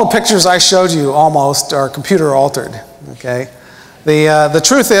 all the pictures I showed you almost are computer altered. Okay, the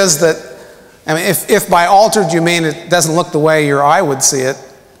truth is that, I mean, if by altered you mean it doesn't look the way your eye would see it.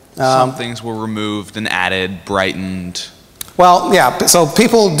 Some things were removed and added, brightened. Well, yeah. So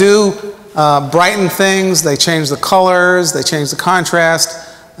people do brighten things. They change the colors. They change the contrast.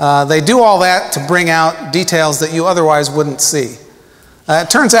 They do all that to bring out details that you otherwise wouldn't see.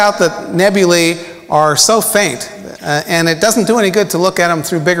 It turns out that nebulae are so faint, and it doesn't do any good to look at them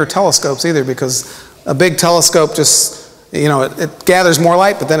through bigger telescopes either, because a big telescope just, it gathers more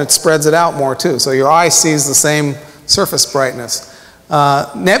light, but then it spreads it out more too. So your eye sees the same surface brightness.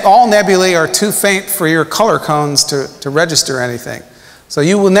 All nebulae are too faint for your color cones to register anything. So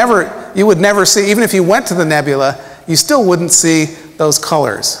you would never see, even if you went to the nebula, you still wouldn't see those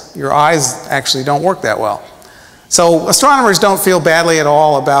colors. Your eyes actually don't work that well. So astronomers don't feel badly at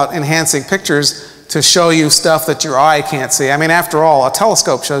all about enhancing pictures to show you stuff that your eye can't see. I mean, after all, a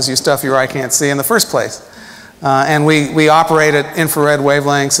telescope shows you stuff your eye can't see in the first place. And we operate at infrared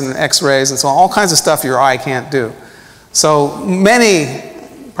wavelengths and X-rays and so on, all kinds of stuff your eye can't do. So many,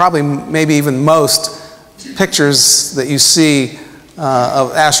 probably maybe even most, pictures that you see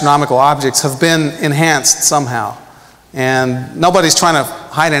of astronomical objects have been enhanced somehow. And nobody's trying to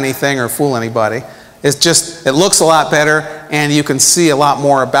hide anything or fool anybody. It's just, it looks a lot better, and you can see a lot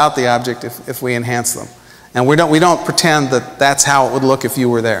more about the object if we enhance them. And we don't pretend that that's how it would look if you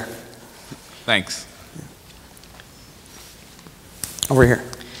were there. Thanks. Over here.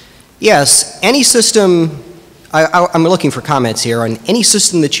 Yes, any system, I'm looking for comments here, on any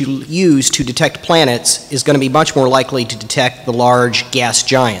system that you use to detect planets is going to be much more likely to detect the large gas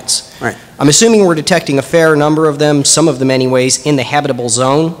giants. Right. I'm assuming we're detecting a fair number of them, some of them anyways, in the habitable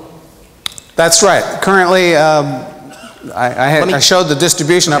zone. That's right. Currently, I showed the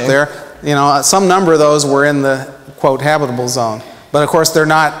distribution up there. Some number of those were in the, quote, habitable zone. But of course, they're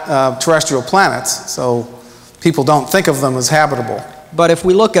not terrestrial planets, so people don't think of them as habitable. But if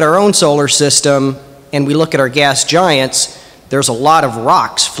we look at our own solar system and we look at our gas giants, there's a lot of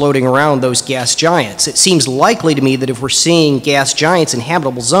rocks floating around those gas giants. It seems likely to me that if we're seeing gas giants in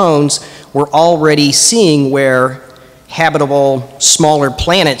habitable zones, we're already seeing where habitable, smaller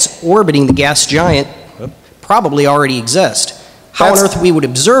planets orbiting the gas giant probably already exist. How on earth we would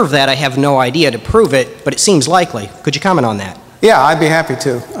observe that, I have no idea to prove it, but it seems likely. Could you comment on that? Yeah, I'd be happy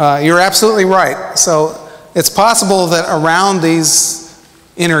to. You're absolutely right. So it's possible that around these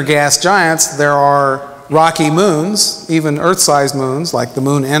inner gas giants there are rocky moons, even Earth-sized moons, like the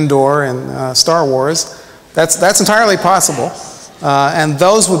moon Endor in Star Wars. That's entirely possible. And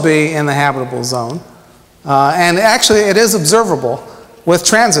those would be in the habitable zone. And actually, it is observable with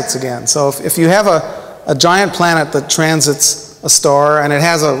transits again. So if you have a giant planet that transits a star and it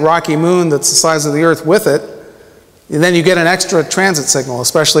has a rocky moon that's the size of the Earth with it, then you get an extra transit signal,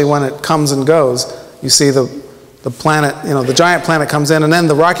 especially when it comes and goes. You see the planet, the giant planet comes in, and then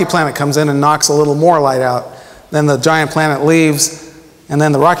the rocky planet comes in and knocks a little more light out. Then the giant planet leaves, and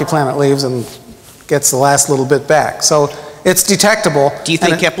then the rocky planet leaves and gets the last little bit back. So it's detectable. Do you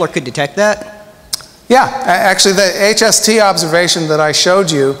think Kepler could detect that? Yeah, actually the HST observation that I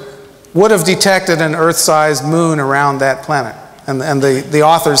showed you would have detected an Earth-sized moon around that planet, and the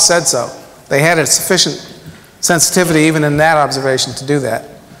authors said so. They had a sufficient sensitivity even in that observation to do that.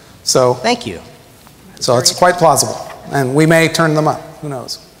 So thank you. So it's quite plausible, and we may turn them up. Who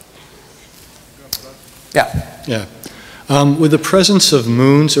knows? Yeah. Yeah. Would the presence of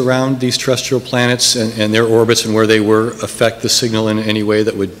moons around these terrestrial planets and their orbits and where they were affect the signal in any way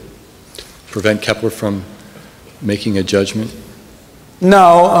that would prevent Kepler from making a judgment?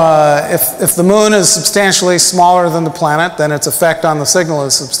 No. If the moon is substantially smaller than the planet, then its effect on the signal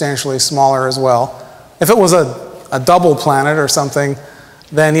is substantially smaller as well. If it was a double planet or something,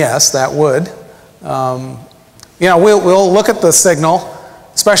 then yes, that would. We'll look at the signal,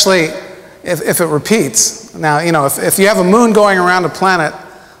 especially if it repeats. Now, if you have a moon going around a planet,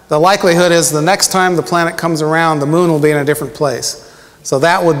 the likelihood is the next time the planet comes around, the moon will be in a different place. So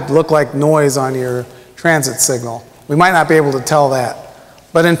that would look like noise on your transit signal. We might not be able to tell that.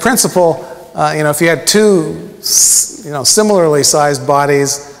 But in principle, if you had two, similarly sized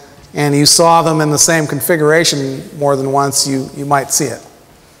bodies and you saw them in the same configuration more than once, you might see it.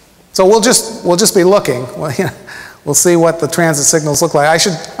 So we'll just be looking. We'll see what the transit signals look like.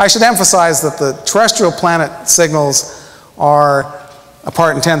 I should emphasize that the terrestrial planet signals are a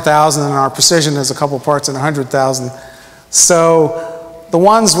part in 10,000 and our precision is a couple parts in 100,000. So the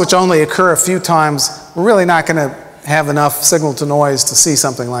ones which only occur a few times, we're really not going to have enough signal to noise to see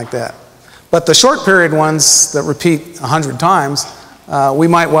something like that. But the short period ones that repeat 100 times, we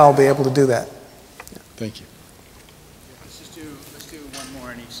might well be able to do that. Thank you. Let's do one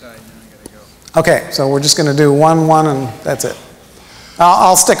more on each side, and then I gotta go. Okay, so we're just going to do one, and that's it.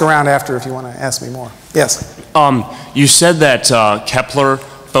 I'll stick around after if you want to ask me more. Yes? You said that Kepler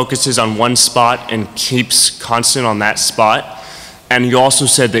focuses on one spot and keeps constant on that spot. And you also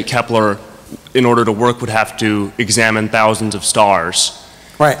said that Kepler, in order to work, would have to examine thousands of stars.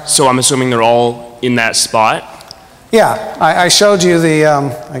 Right. So I'm assuming they're all in that spot? Yeah, I showed you the,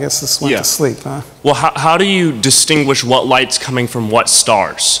 I guess this went to sleep, huh? Well, how do you distinguish what light's coming from what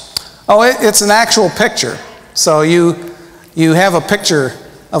stars? Oh, it's an actual picture. So you have a picture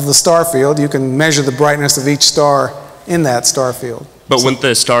of the star field. You can measure the brightness of each star in that star field. But wouldn't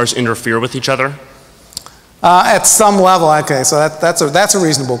the stars interfere with each other? At some level, okay, so that's a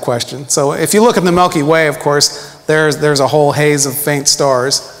reasonable question. So if you look at the Milky Way, of course, there's a whole haze of faint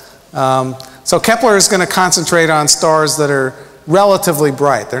stars. So Kepler is going to concentrate on stars that are relatively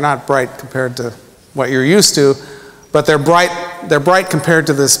bright. They're not bright compared to what you're used to, but they're bright compared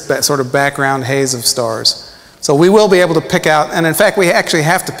to this sort of background haze of stars. So we will be able to pick out, and in fact we actually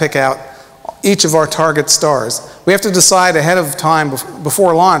have to pick out each of our target stars. We have to decide ahead of time,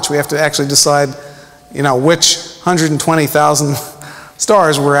 before launch, we have to actually decide which 120,000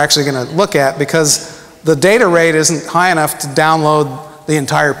 stars we're actually going to look at, because the data rate isn't high enough to download the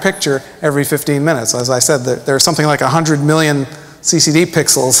entire picture every 15 minutes. As I said, there's something like 100 million CCD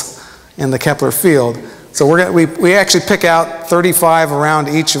pixels in the Kepler field. So we actually pick out 35 around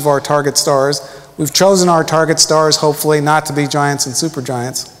each of our target stars. We've chosen our target stars, hopefully, not to be giants and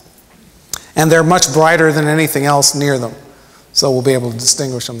supergiants. And they're much brighter than anything else near them. So we'll be able to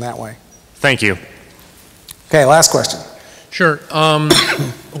distinguish them that way. Thank you. Okay, last question. Sure.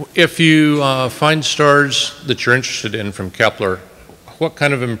 If you find stars that you're interested in from Kepler, what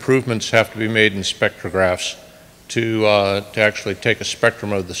kind of improvements have to be made in spectrographs to actually take a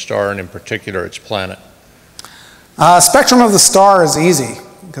spectrum of the star and in particular its planet? Spectrum of the star is easy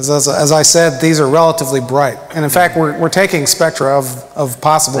because as I said, these are relatively bright. And in fact, we're taking spectra of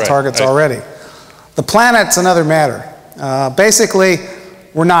possible targets already. The planet's another matter. Basically,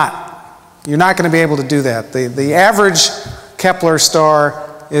 you're not going to be able to do that. The average Kepler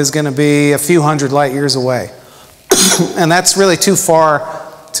star is going to be a few hundred light years away. And that's really too far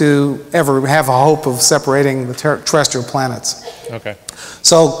to ever have a hope of separating the terrestrial planets. Okay.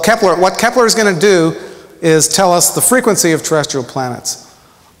 So what Kepler is going to do is tell us the frequency of terrestrial planets.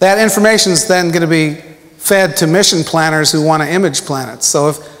 That information is then going to be fed to mission planners who want to image planets. So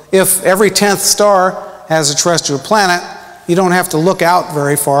if every 10th star has a terrestrial planet, you don't have to look out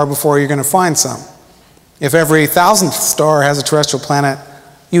very far before you're going to find some. If every 1000th star has a terrestrial planet,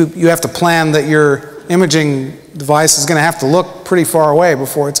 you have to plan that your imaging device is going to have to look pretty far away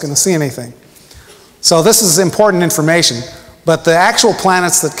before it's going to see anything. So this is important information, but the actual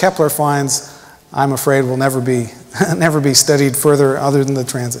planets that Kepler finds, I'm afraid, will never be studied further other than the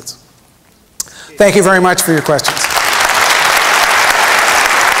transits. Thank you very much for your questions.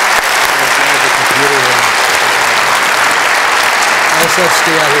 Let's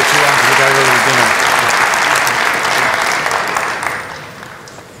stay out here too long because we got to go to dinner.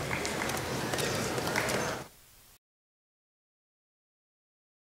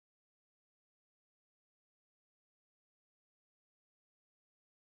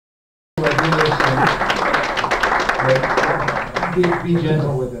 Be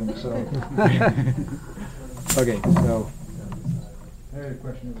gentle with him. So. Okay. So. I had a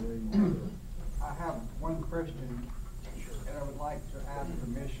question over there. I have one question, and I would like to ask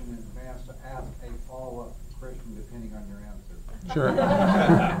permission in advance to ask a follow-up question depending on your answer. Sure.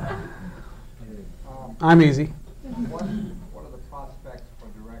 I'm easy. What are the prospects for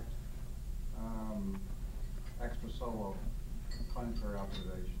direct extrasolar planetary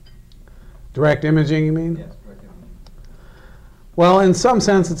observation? Direct imaging, you mean? Yes, direct imaging. Well, in some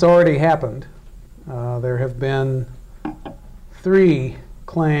sense, it's already happened. There have been 3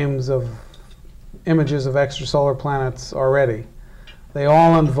 claims of images of extrasolar planets already. They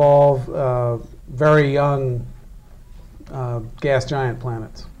all involve very young gas giant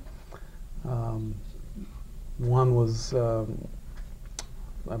planets. One was about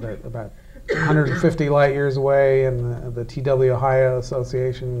 150 light years away in the TW Ohio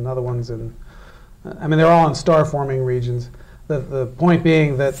Association. Another one's in, I mean, they're all in star-forming regions. The point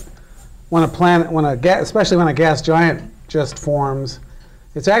being that when a planet, especially when a gas giant just forms,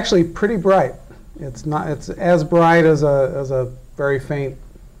 it's actually pretty bright. It's as bright as a very faint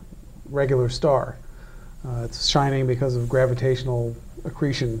regular star. It's shining because of gravitational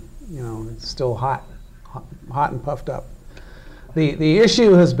accretion. You know, it's still hot and puffed up. The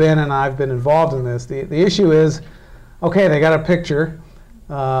issue has been, and I've been involved in this, the issue is, okay, they got a picture,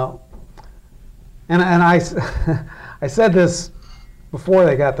 and I said this before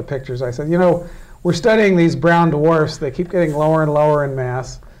they got the pictures. I said, you know, we're studying these brown dwarfs. They keep getting lower and lower in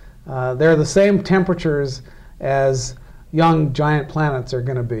mass. They're the same temperatures as young giant planets are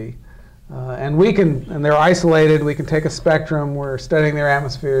going to be. And they're isolated. We can take a spectrum. We're studying their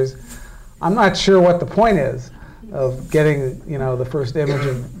atmospheres. I'm not sure what the point is of getting, you know, the first image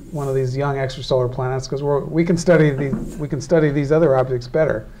of one of these young extrasolar planets, because we can study these other objects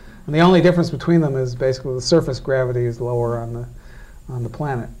better. And the only difference between them is basically the surface gravity is lower on the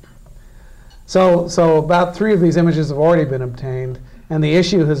planet. So about 3 of these images have already been obtained, and the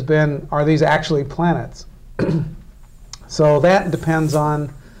issue has been, are these actually planets? So that depends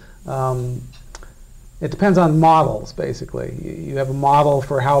on it depends on models, basically. You have a model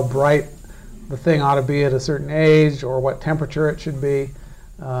for how bright the thing ought to be at a certain age or what temperature it should be.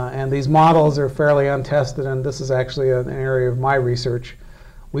 And these models are fairly untested, and this is actually an area of my research.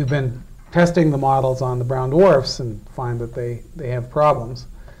 We've been testing the models on the brown dwarfs and find that they have problems.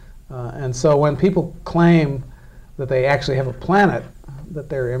 And so when people claim that they actually have a planet that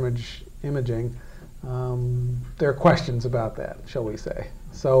they're imaging, there are questions about that, shall we say.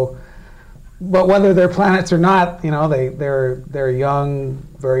 So, but whether they're planets or not, you know, they're young,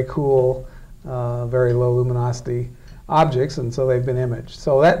 very cool, very low luminosity objects, and so they've been imaged.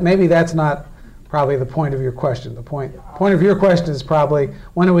 So maybe that's not probably the point of your question. The point of your question is probably,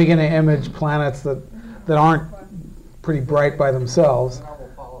 when are we going to image planets that aren't pretty bright by themselves?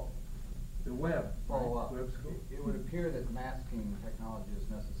 The web follow-up. It would appear that masking technology is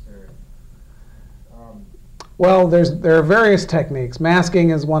necessary. Well, there are various techniques. Masking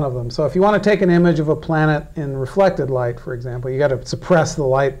is one of them. So if you want to take an image of a planet in reflected light, for example, you got to suppress the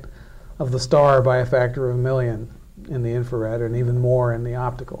light of the star by a factor of 1,000,000 in the infrared, and even more in the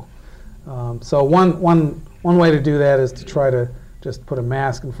optical. So one way to do that is to try to just put a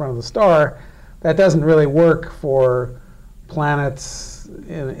mask in front of the star. That doesn't really work for planets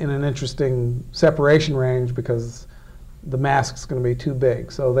in an interesting separation range because the mask's going to be too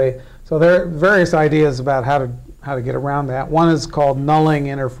big. So there are various ideas about how to get around that. One is called nulling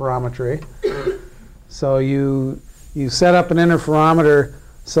interferometry. So you set up an interferometer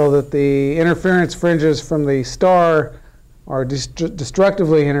so that the interference fringes from the star are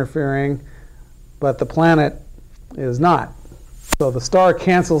destructively interfering, but the planet is not. So the star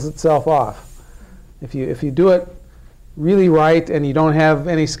cancels itself off. If you do it really right and you don't have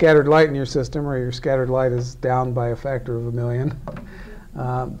any scattered light in your system, or your scattered light is down by a factor of 1,000,000,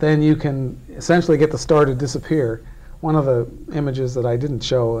 then you can essentially get the star to disappear. One of the images that I didn't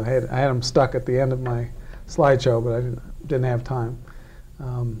show, I had them stuck at the end of my slideshow, but I didn't have time,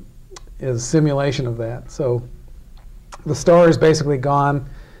 is simulation of that. So the star is basically gone,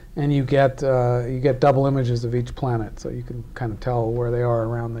 and you get double images of each planet, so you can kind of tell where they are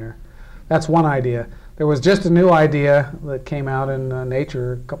around there. That's one idea. There was just a new idea that came out in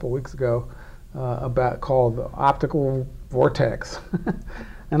Nature a couple of weeks ago called the optical vortex.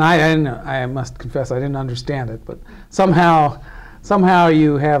 And I must confess I didn't understand it, but somehow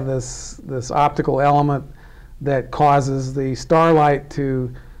you have this optical element that causes the starlight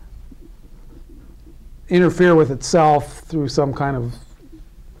to interfere with itself through some kind of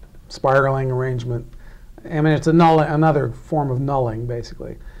spiraling arrangement. I mean, it's another form of nulling,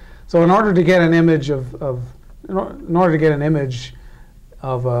 basically. So in order to get an image of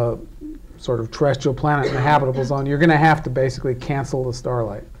a sort of terrestrial planet in the habitable zone, you're going to have to basically cancel the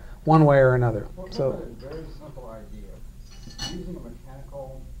starlight, one way or another. So a very simple idea. Using a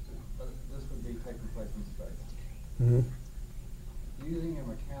mechanical, this would be taking place in space. Mm-hmm. Using a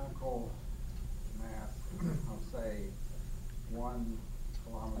mechanical mass of, say, 1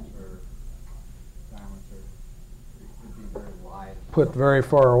 kilometer diameter would be very wide. Put very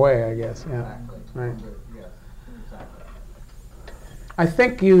far away, I guess. Yeah. Exactly. Right. Yes, exactly. I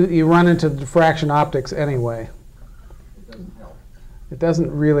think you run into diffraction optics anyway. It doesn't help. It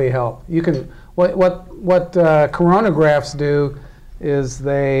doesn't really help. You can what coronagraphs do is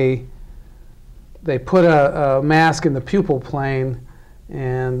they put a mask in the pupil plane,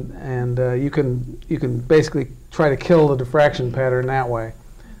 and you can basically try to kill the diffraction pattern that way.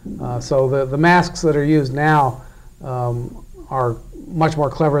 So the masks that are used now are much more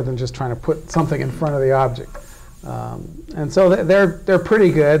clever than just trying to put something in front of the object. And so they're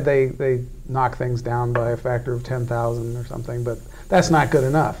pretty good. They knock things down by a factor of 10,000 or something, but that's not good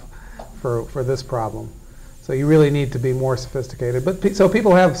enough for this problem. So you really need to be more sophisticated. But so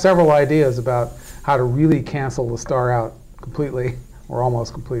people have several ideas about how to really cancel the star out completely, or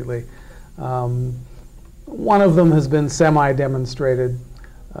almost completely. One of them has been semi-demonstrated.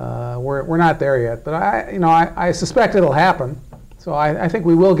 We're not there yet, but I suspect it'll happen. So I think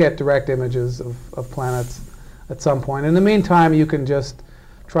we will get direct images of planets at some point. In the meantime, you can just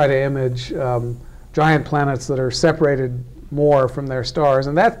try to image giant planets that are separated more from their stars,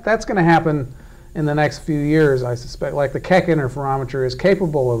 and that's going to happen in the next few years, I suspect. Like the Keck interferometer is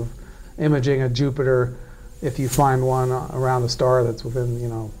capable of imaging a Jupiter if you find one around a star that's within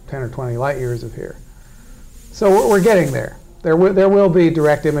 10 or 20 light years of here. So we're getting there. There will be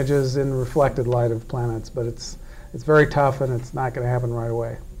direct images in reflected light of planets, but it's very tough, and it's not going to happen right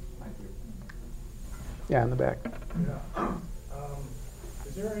away. Thank you. Yeah, in the back. Yeah.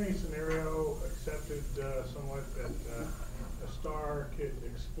 Is there any scenario accepted somewhat that a star could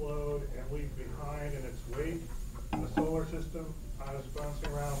explode and leave behind in its wake a solar system? I was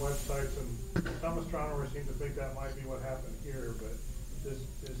bouncing around websites, and some astronomers seem to think that might be what happened here, but does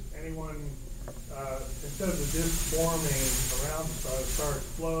anyone, instead of the disk forming around the star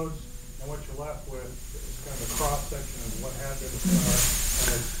explodes, and what you're left with is kind of a cross-section of what had been the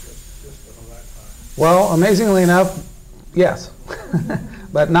star and its system of that time? Well, amazingly enough, yes.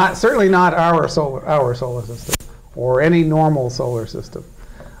 But certainly not our solar system or any normal solar system.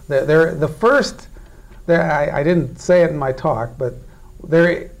 I didn't say it in my talk, but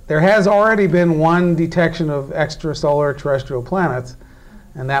there has already been one detection of extrasolar terrestrial planets,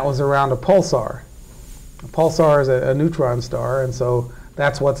 and that was around a pulsar. A pulsar is a neutron star, and so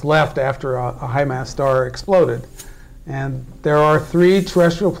that's what's left after a high-mass star exploded. And there are 3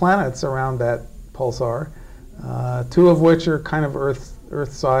 terrestrial planets around that pulsar, 2 of which are kind of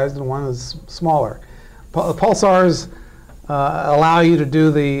Earth-sized, and 1 is smaller. Pulsars allow you to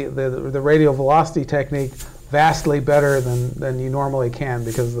do the radial velocity technique vastly better than you normally can,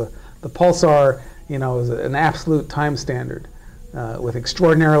 because the pulsar is an absolute time standard with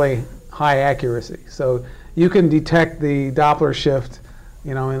extraordinarily high accuracy. So you can detect the Doppler shift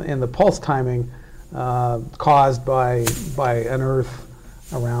in the pulse timing caused by an Earth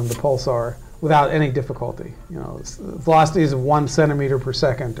around the pulsar without any difficulty. Velocities of 1 centimeter per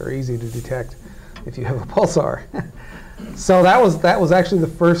second are easy to detect if you have a pulsar. So that was actually the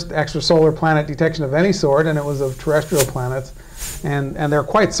first extrasolar planet detection of any sort, and it was of terrestrial planets. And they're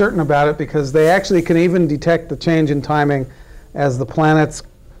quite certain about it because they actually can even detect the change in timing as the planets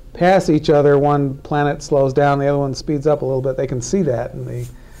pass each other, one planet slows down, the other one speeds up a little bit. They can see that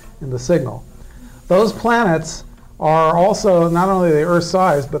in the signal. Those planets are also not only the Earth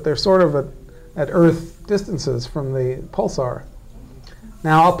size, but they're sort of at Earth distances from the pulsar.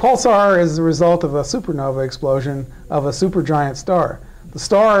 Now, a pulsar is the result of a supernova explosion of a supergiant star.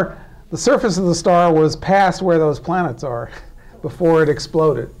 The surface of the star was past where those planets are before it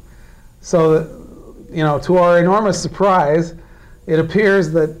exploded. So, to our enormous surprise, it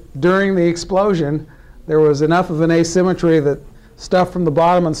appears that during the explosion, there was enough of an asymmetry that stuff from the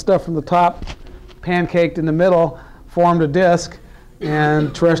bottom and stuff from the top, pancaked in the middle, formed a disk,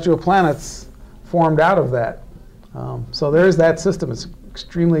 and terrestrial planets formed out of that. So there is that system. It's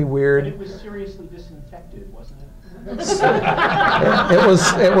extremely weird. But it was seriously disinfected, wasn't it? It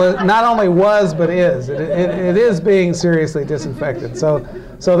was not only was, but is. It is being seriously disinfected. So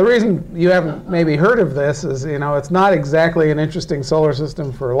the reason you haven't maybe heard of this is, it's not exactly an interesting solar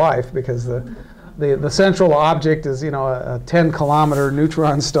system for life, because the central object is, a 10-kilometer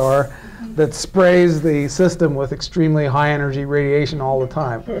neutron star that sprays the system with extremely high energy radiation all the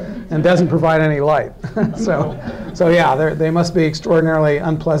time and doesn't provide any light. so yeah, they must be extraordinarily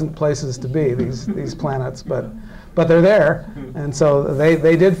unpleasant places to be, these planets, but they're there, and so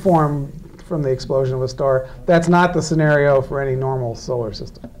they did form from the explosion of a star. That's not the scenario for any normal solar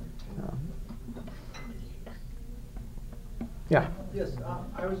system. Yeah. Yes,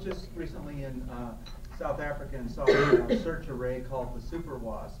 I was just recently in South Africa and saw a search array called the Super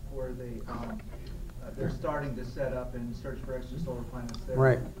WASP, where they're starting to set up and search for extrasolar planets there.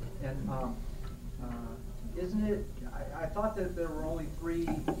 Right. And isn't it? I thought that there were only 3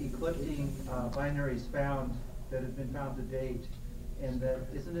 eclipsing binaries found that have been found to date, and that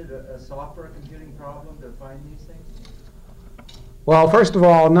isn't it a software computing problem to find these things? Well, first of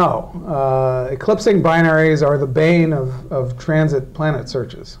all, no. Eclipsing binaries are the bane of transit planet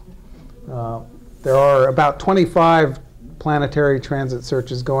searches. There are about 25 planetary transit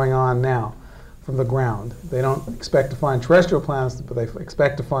searches going on now from the ground. They don't expect to find terrestrial planets, but they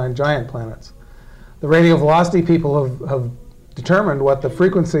expect to find giant planets. The radial velocity people have determined what the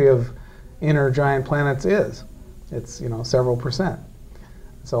frequency of inner giant planets is. It's several percent.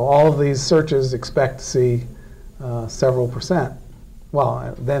 So all of these searches expect to see several percent.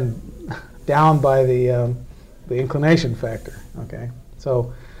 Well, then down by the inclination factor. Okay,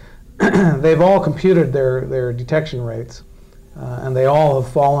 so they've all computed their detection rates, and they all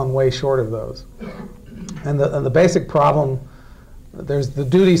have fallen way short of those. And the basic problem, there's the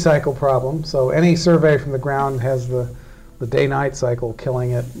duty cycle problem. So any survey from the ground has the day-night cycle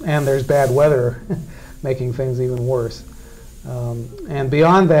killing it, and there's bad weather making things even worse. And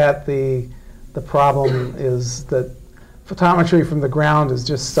beyond that, the problem is that photometry from the ground is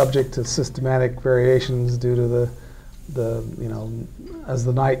just subject to systematic variations due to as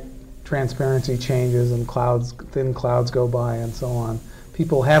the night transparency changes and thin clouds go by and so on.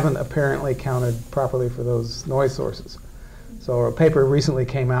 People haven't apparently counted properly for those noise sources. So a paper recently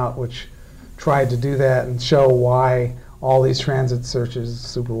came out which tried to do that and show why all these transit searches,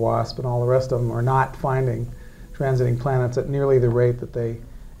 Super WASP and all the rest of them, are not finding transiting planets at nearly the rate that they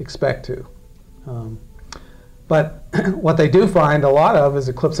expect to. But what they do find a lot of is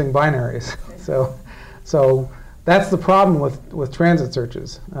eclipsing binaries. So that's the problem with transit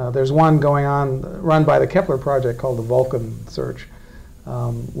searches. There's one going on, run by the Kepler project, called the Vulcan search.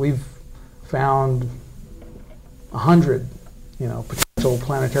 We've found 100, potential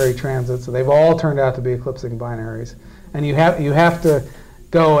planetary transits. So they've all turned out to be eclipsing binaries, and you have to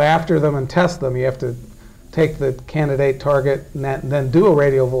go after them and test them. You have to take the candidate target and then do a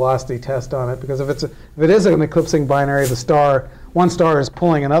radial velocity test on it, because if it is an eclipsing binary, one star is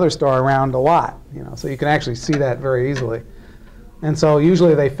pulling another star around a lot, so you can actually see that very easily. And so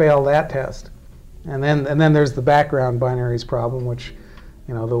usually they fail that test, and then there's the background binaries problem, which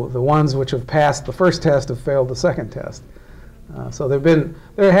the ones which have passed the first test have failed the second test. So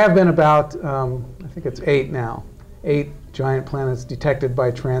there have been about I think it's 8 now, 8 giant planets detected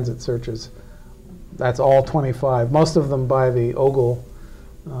by transit searches. That's all 25. Most of them by the Ogle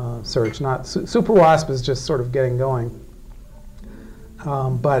search. Not Super WASP is just sort of getting going,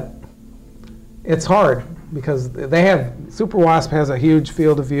 but it's hard because Super WASP has a huge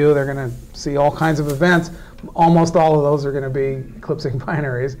field of view. They're going to see all kinds of events. Almost all of those are going to be eclipsing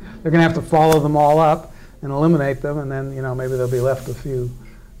binaries. They're going to have to follow them all up and eliminate them, and then maybe they'll be left with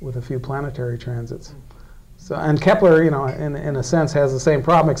a few planetary transits. So, and Kepler, in a sense, has the same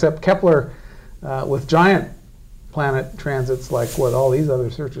problem, except Kepler, with giant planet transits like what all these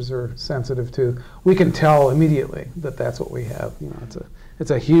other searches are sensitive to, we can tell immediately that that's what we have. It's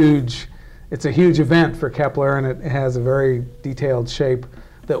a huge event for Kepler, and it has a very detailed shape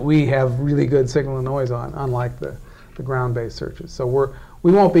that we have really good signal and noise on, unlike the ground-based searches. So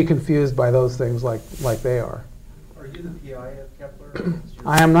we won't be confused by those things like they are. Are you the PI of Kepler?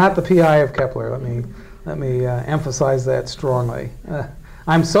 I am not the PI of Kepler. Let me emphasize that strongly.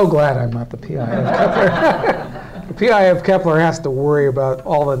 I'm so glad I'm not the PI of Kepler. The PI of Kepler has to worry about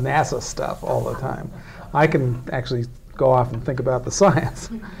all the NASA stuff all the time. I can actually go off and think about the science.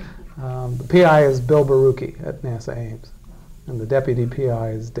 The PI is Bill Barucki at NASA Ames, and the deputy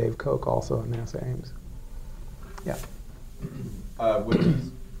PI is Dave Koch, also at NASA Ames. Yeah. With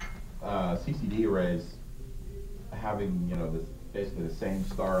these CCD arrays having, this basically the same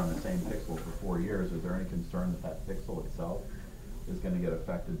star on the same pixel for 4 years, is there any concern that pixel itself is going to get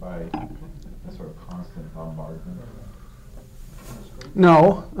affected by a sort of constant bombardment?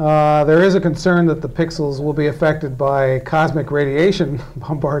 No, there is a concern that the pixels will be affected by cosmic radiation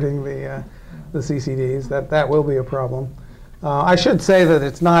bombarding the CCDs. That will be a problem. I should say that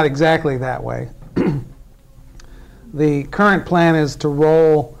it's not exactly that way. The current plan is to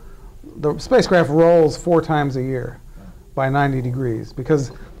roll, the spacecraft rolls 4 times a year by 90 degrees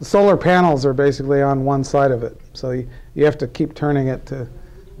because the solar panels are basically on one side of it. So you have to keep turning it to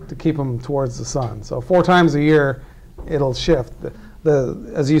keep them towards the sun. So 4 times a year it'll shift.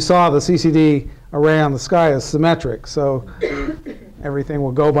 As you saw, the CCD array on the sky is symmetric. So everything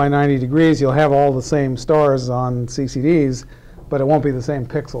will go by 90 degrees. You'll have all the same stars on CCDs, but it won't be the same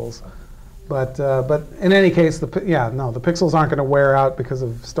pixels. But in any case, the pixels aren't going to wear out because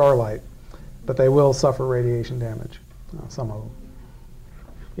of starlight, but they will suffer radiation damage, some of them.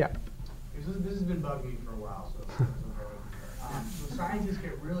 Yeah. This has been bugging me for a while, so so scientists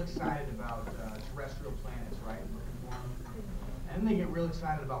get real excited about terrestrial planets, right? And they get real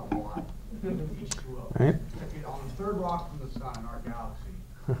excited about water, H2O. Right. On the third rock from the sun in our galaxy,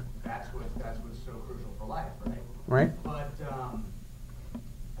 that's what's so crucial for life, right? Right. But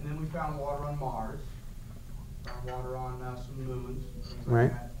and then we found water on Mars, found water on some moons, things like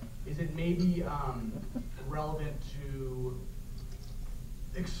Right. that. Is it maybe relevant to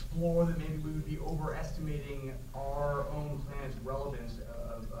explore that maybe we would be overestimating our own planet's relevance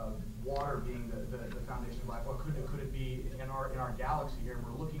of water being the foundation of life? Or could it be in our galaxy here?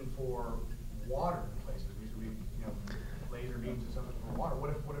 We're looking for water in places. We laser beams and something for water.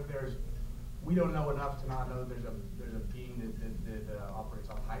 What if we don't know enough to not know that there's a being that operates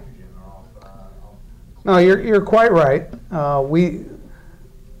off hydrogen or off. No, you're quite right.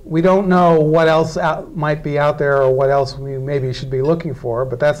 We don't know what else might be out there or what else we maybe should be looking for,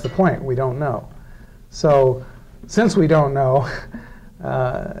 but that's the point. We don't know. So since we don't know,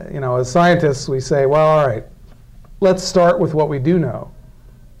 as scientists, we say, well, all right, let's start with what we do know.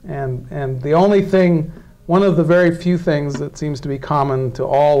 And the only thing, one of the very few things that seems to be common to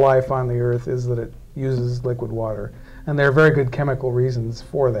all life on the Earth is that it uses liquid water. And there are very good chemical reasons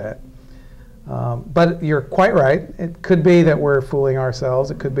for that. But you're quite right. It could be that we're fooling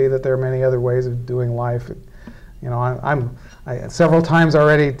ourselves. It could be that there are many other ways of doing life. Several times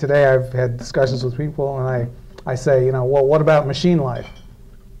already today I've had discussions with people, and I say, well, what about machine life?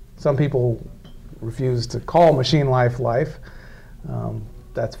 Some people refuse to call machine life life.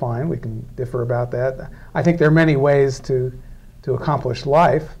 That's fine. We can differ about that. I think there are many ways to accomplish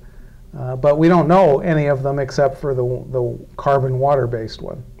life, but we don't know any of them except for the carbon water-based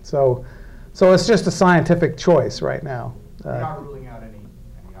one. So it's just a scientific choice right now. We're not ruling out any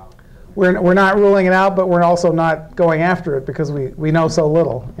options. We're not ruling it out, but we're also not going after it because we know so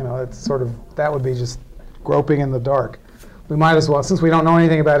little. It's sort of, that would be just groping in the dark. We might as well, since we don't know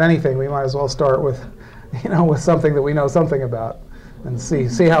anything about anything, we might as well start with, with something that we know something about, and see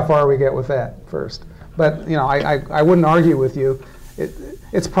how far we get with that first. But I wouldn't argue with you.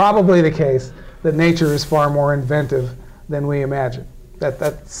 It's probably the case that nature is far more inventive than we imagine.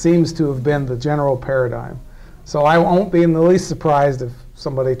 That seems to have been the general paradigm. So I won't be in the least surprised if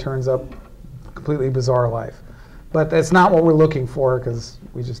somebody turns up completely bizarre life. But that's not what we're looking for because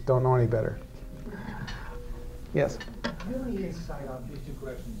we just don't know any better. Yes? Do you have any insight on these 2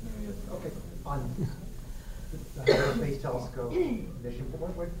 questions? Okay, on the Hubble Space Telescope mission?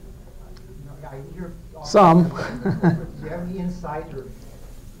 I hear some. Do you have any insight or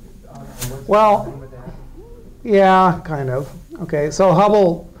what's well, with that? Yeah, kind of. Okay, so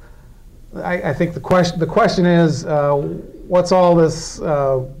Hubble, I think the question is, what's all this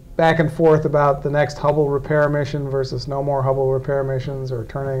back and forth about the next Hubble repair mission versus no more Hubble repair missions or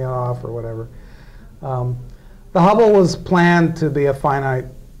turning it off or whatever? The Hubble was planned to be a finite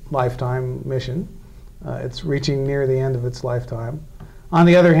lifetime mission. It's reaching near the end of its lifetime. On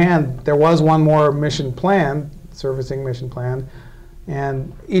the other hand, there was one more mission planned, servicing mission planned,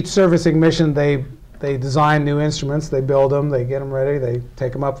 and each servicing mission they they design new instruments, they build them, they get them ready, they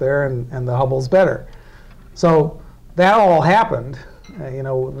take them up there, and the Hubble's better. So that all happened. You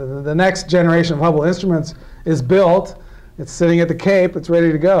know, the next generation of Hubble instruments is built. It's sitting at the Cape. It's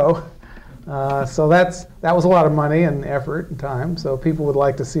ready to go. So that was a lot of money and effort and time. So people would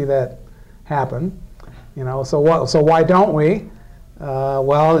like to see that happen. You know, so why don't we?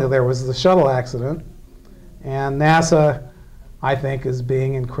 Well, there was the shuttle accident, and NASA, I think, is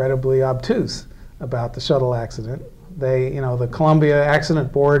being incredibly obtuse about the shuttle accident. They, you know, the Columbia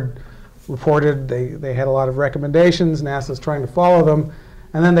Accident Board reported they had a lot of recommendations. NASA's trying to follow them,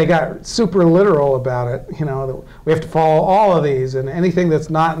 and then they got super literal about it. You know, we have to follow all of these, and anything that's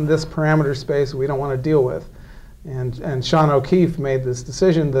not in this parameter space we don't want to deal with. And Sean O'Keefe made this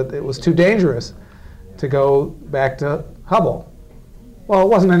decision that it was too dangerous to go back to Hubble. Well, it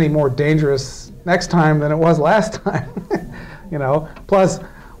wasn't any more dangerous next time than it was last time. You know, plus,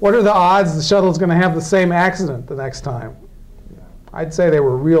 what are the odds the shuttle's going to have the same accident the next time? I'd say they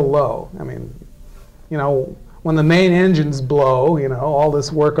were real low. I mean, you know, when the main engines blow, you know, all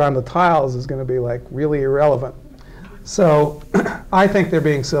this work on the tiles is going to be like really irrelevant. So I think they're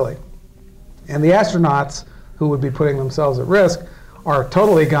being silly. And the astronauts who would be putting themselves at risk are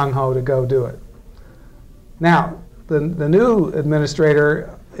totally gung-ho to go do it. Now, the new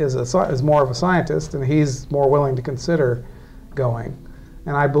administrator is more of a scientist, and he's more willing to consider going.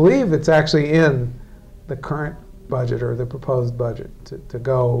 And I believe it's actually in the current budget or the proposed budget to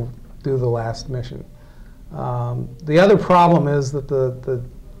go do the last mission. The other problem is that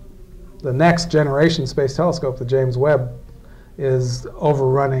the next generation space telescope, the James Webb, is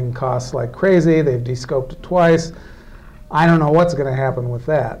overrunning costs like crazy. They've descoped it twice. I don't know what's going to happen with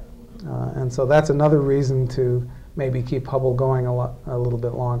that. And so that's another reason to maybe keep Hubble going a little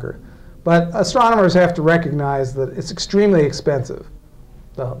bit longer. But astronomers have to recognize that it's extremely expensive.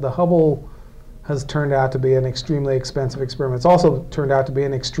 The Hubble has turned out to be an extremely expensive experiment. It's also turned out to be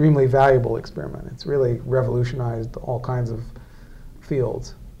an extremely valuable experiment. It's really revolutionized all kinds of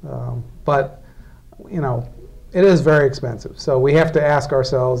fields. But, you know, it is very expensive. So we have to ask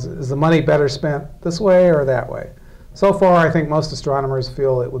ourselves, is the money better spent this way or that way? So far, I think most astronomers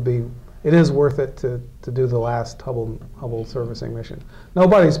feel it is worth it to do the last Hubble servicing mission.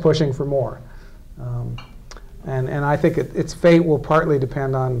 Nobody's pushing for more. And I think its fate will partly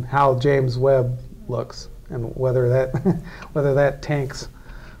depend on how James Webb looks and whether that tanks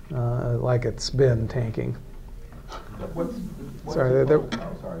like it's been tanking. Sorry,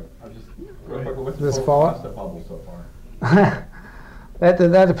 sorry. What's this the fall? cost of Hubble so far?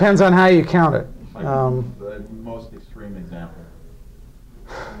 that depends on how you count it. Like the most extreme example.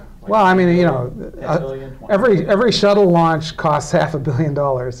 Like Well, I mean, you know, every shuttle launch costs $500 million.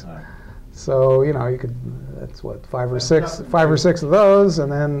 So, you know, you could, that's what, five or six of those, and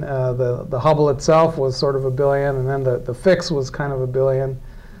then the Hubble itself was sort of $1 billion, and then the fix was kind of $1 billion,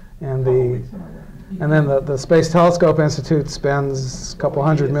 and then the Space Telescope Institute spends a couple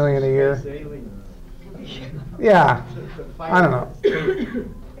 $100 million a year. Yeah, I don't know.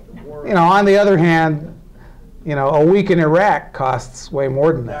 You know, on the other hand, you know, a week in Iraq costs way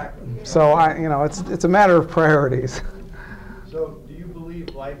more than that. So you know, it's a matter of priorities. So, do you believe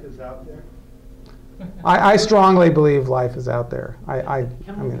life is out there? I strongly believe life is out there. I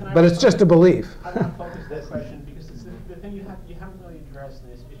mean, but it's just a belief. I want to focus that question because it's the thing you haven't really addressed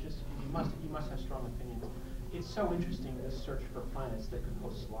this. It's just you must have strong opinions. It's so interesting, this search for planets that could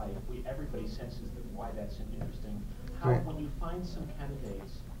host life. Everybody senses why that's interesting. Right. When you find some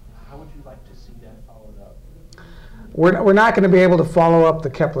candidates, how would you like to see that followed up? We're not going to be able to follow up the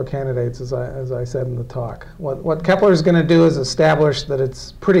Kepler candidates, as I said in the talk. What Kepler is going to do is establish that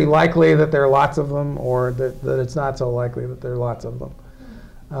it's pretty likely that there are lots of them, or that it's not so likely that there are lots of them.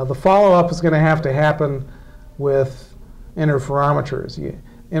 The follow-up is going to have to happen with interferometers.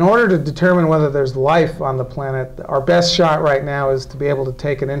 In order to determine whether there's life on the planet, our best shot right now is to be able to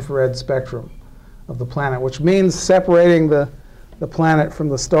take an infrared spectrum of the planet, which means separating the planet from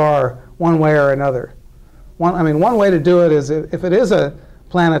the star one way or another. One way to do it is if it is a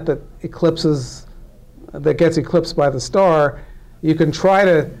planet that gets eclipsed by the star, you can try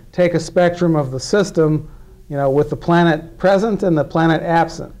to take a spectrum of the system, you know, with the planet present and the planet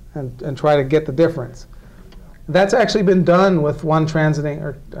absent, and try to get the difference. That's actually been done with two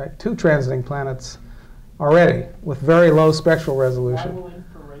transiting planets already, with very low spectral resolution. Why will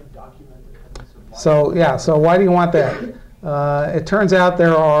infrared document the presence of life? So yeah, so why do you want that? It turns out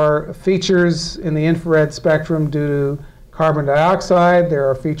there are features in the infrared spectrum due to carbon dioxide. There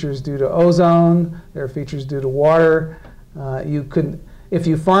are features due to ozone. There are features due to water. If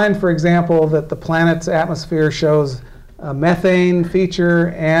you find, for example, that the planet's atmosphere shows a methane feature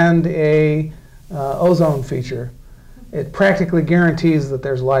and a ozone feature. It practically guarantees that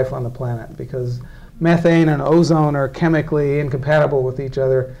there's life on the planet because methane and ozone are chemically incompatible with each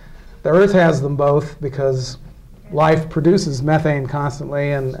other. The Earth has them both because life produces methane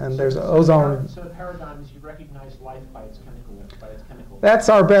constantly, and there's ozone. So the paradigm is you recognize life by its chemical. That's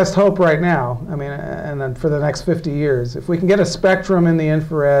our best hope right now. I mean, and then for the next 50 years, if we can get a spectrum in the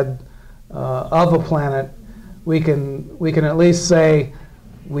infrared of a planet, we can at least say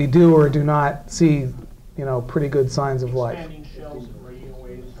we do or do not see, pretty good signs of life. Expanding shells and radio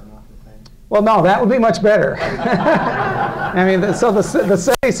waves are not the thing. Well, no, that would be much better. I mean, so the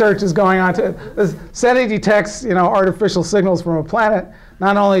SETI search is going on to. The SETI detects, artificial signals from a planet.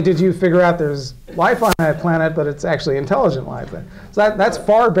 Not only did you figure out there's life on that planet, but it's actually intelligent life. So that's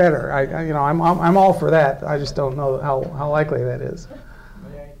far better. I'm all for that. I just don't know how likely that is.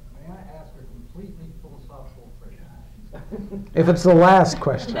 May I ask a completely philosophical question? If it's the last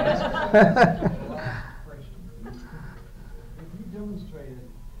question. The last question. If you demonstrated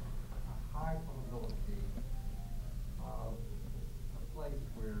a high probability of a place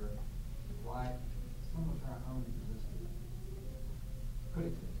where life similar to our own existed,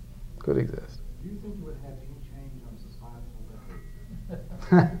 could exist, do you think it would have any change on societal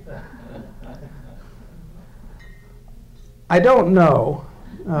behavior? I don't know.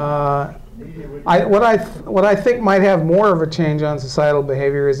 What I think might have more of a change on societal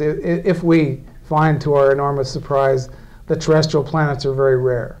behavior is if we find, to our enormous surprise, that terrestrial planets are very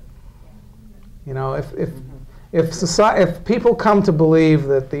rare. If people come to believe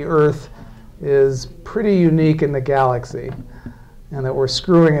that the Earth is pretty unique in the galaxy and that we're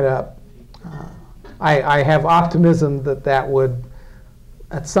screwing it up, I have optimism that would,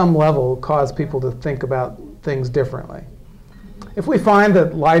 at some level, cause people to think about things differently. If we find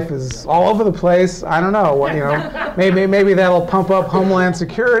that life is all over the place, I don't know. Maybe that'll pump up Homeland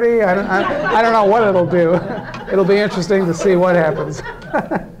Security. I don't know what it'll do. It'll be interesting to see what happens.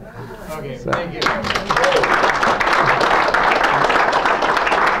 Okay, thank you.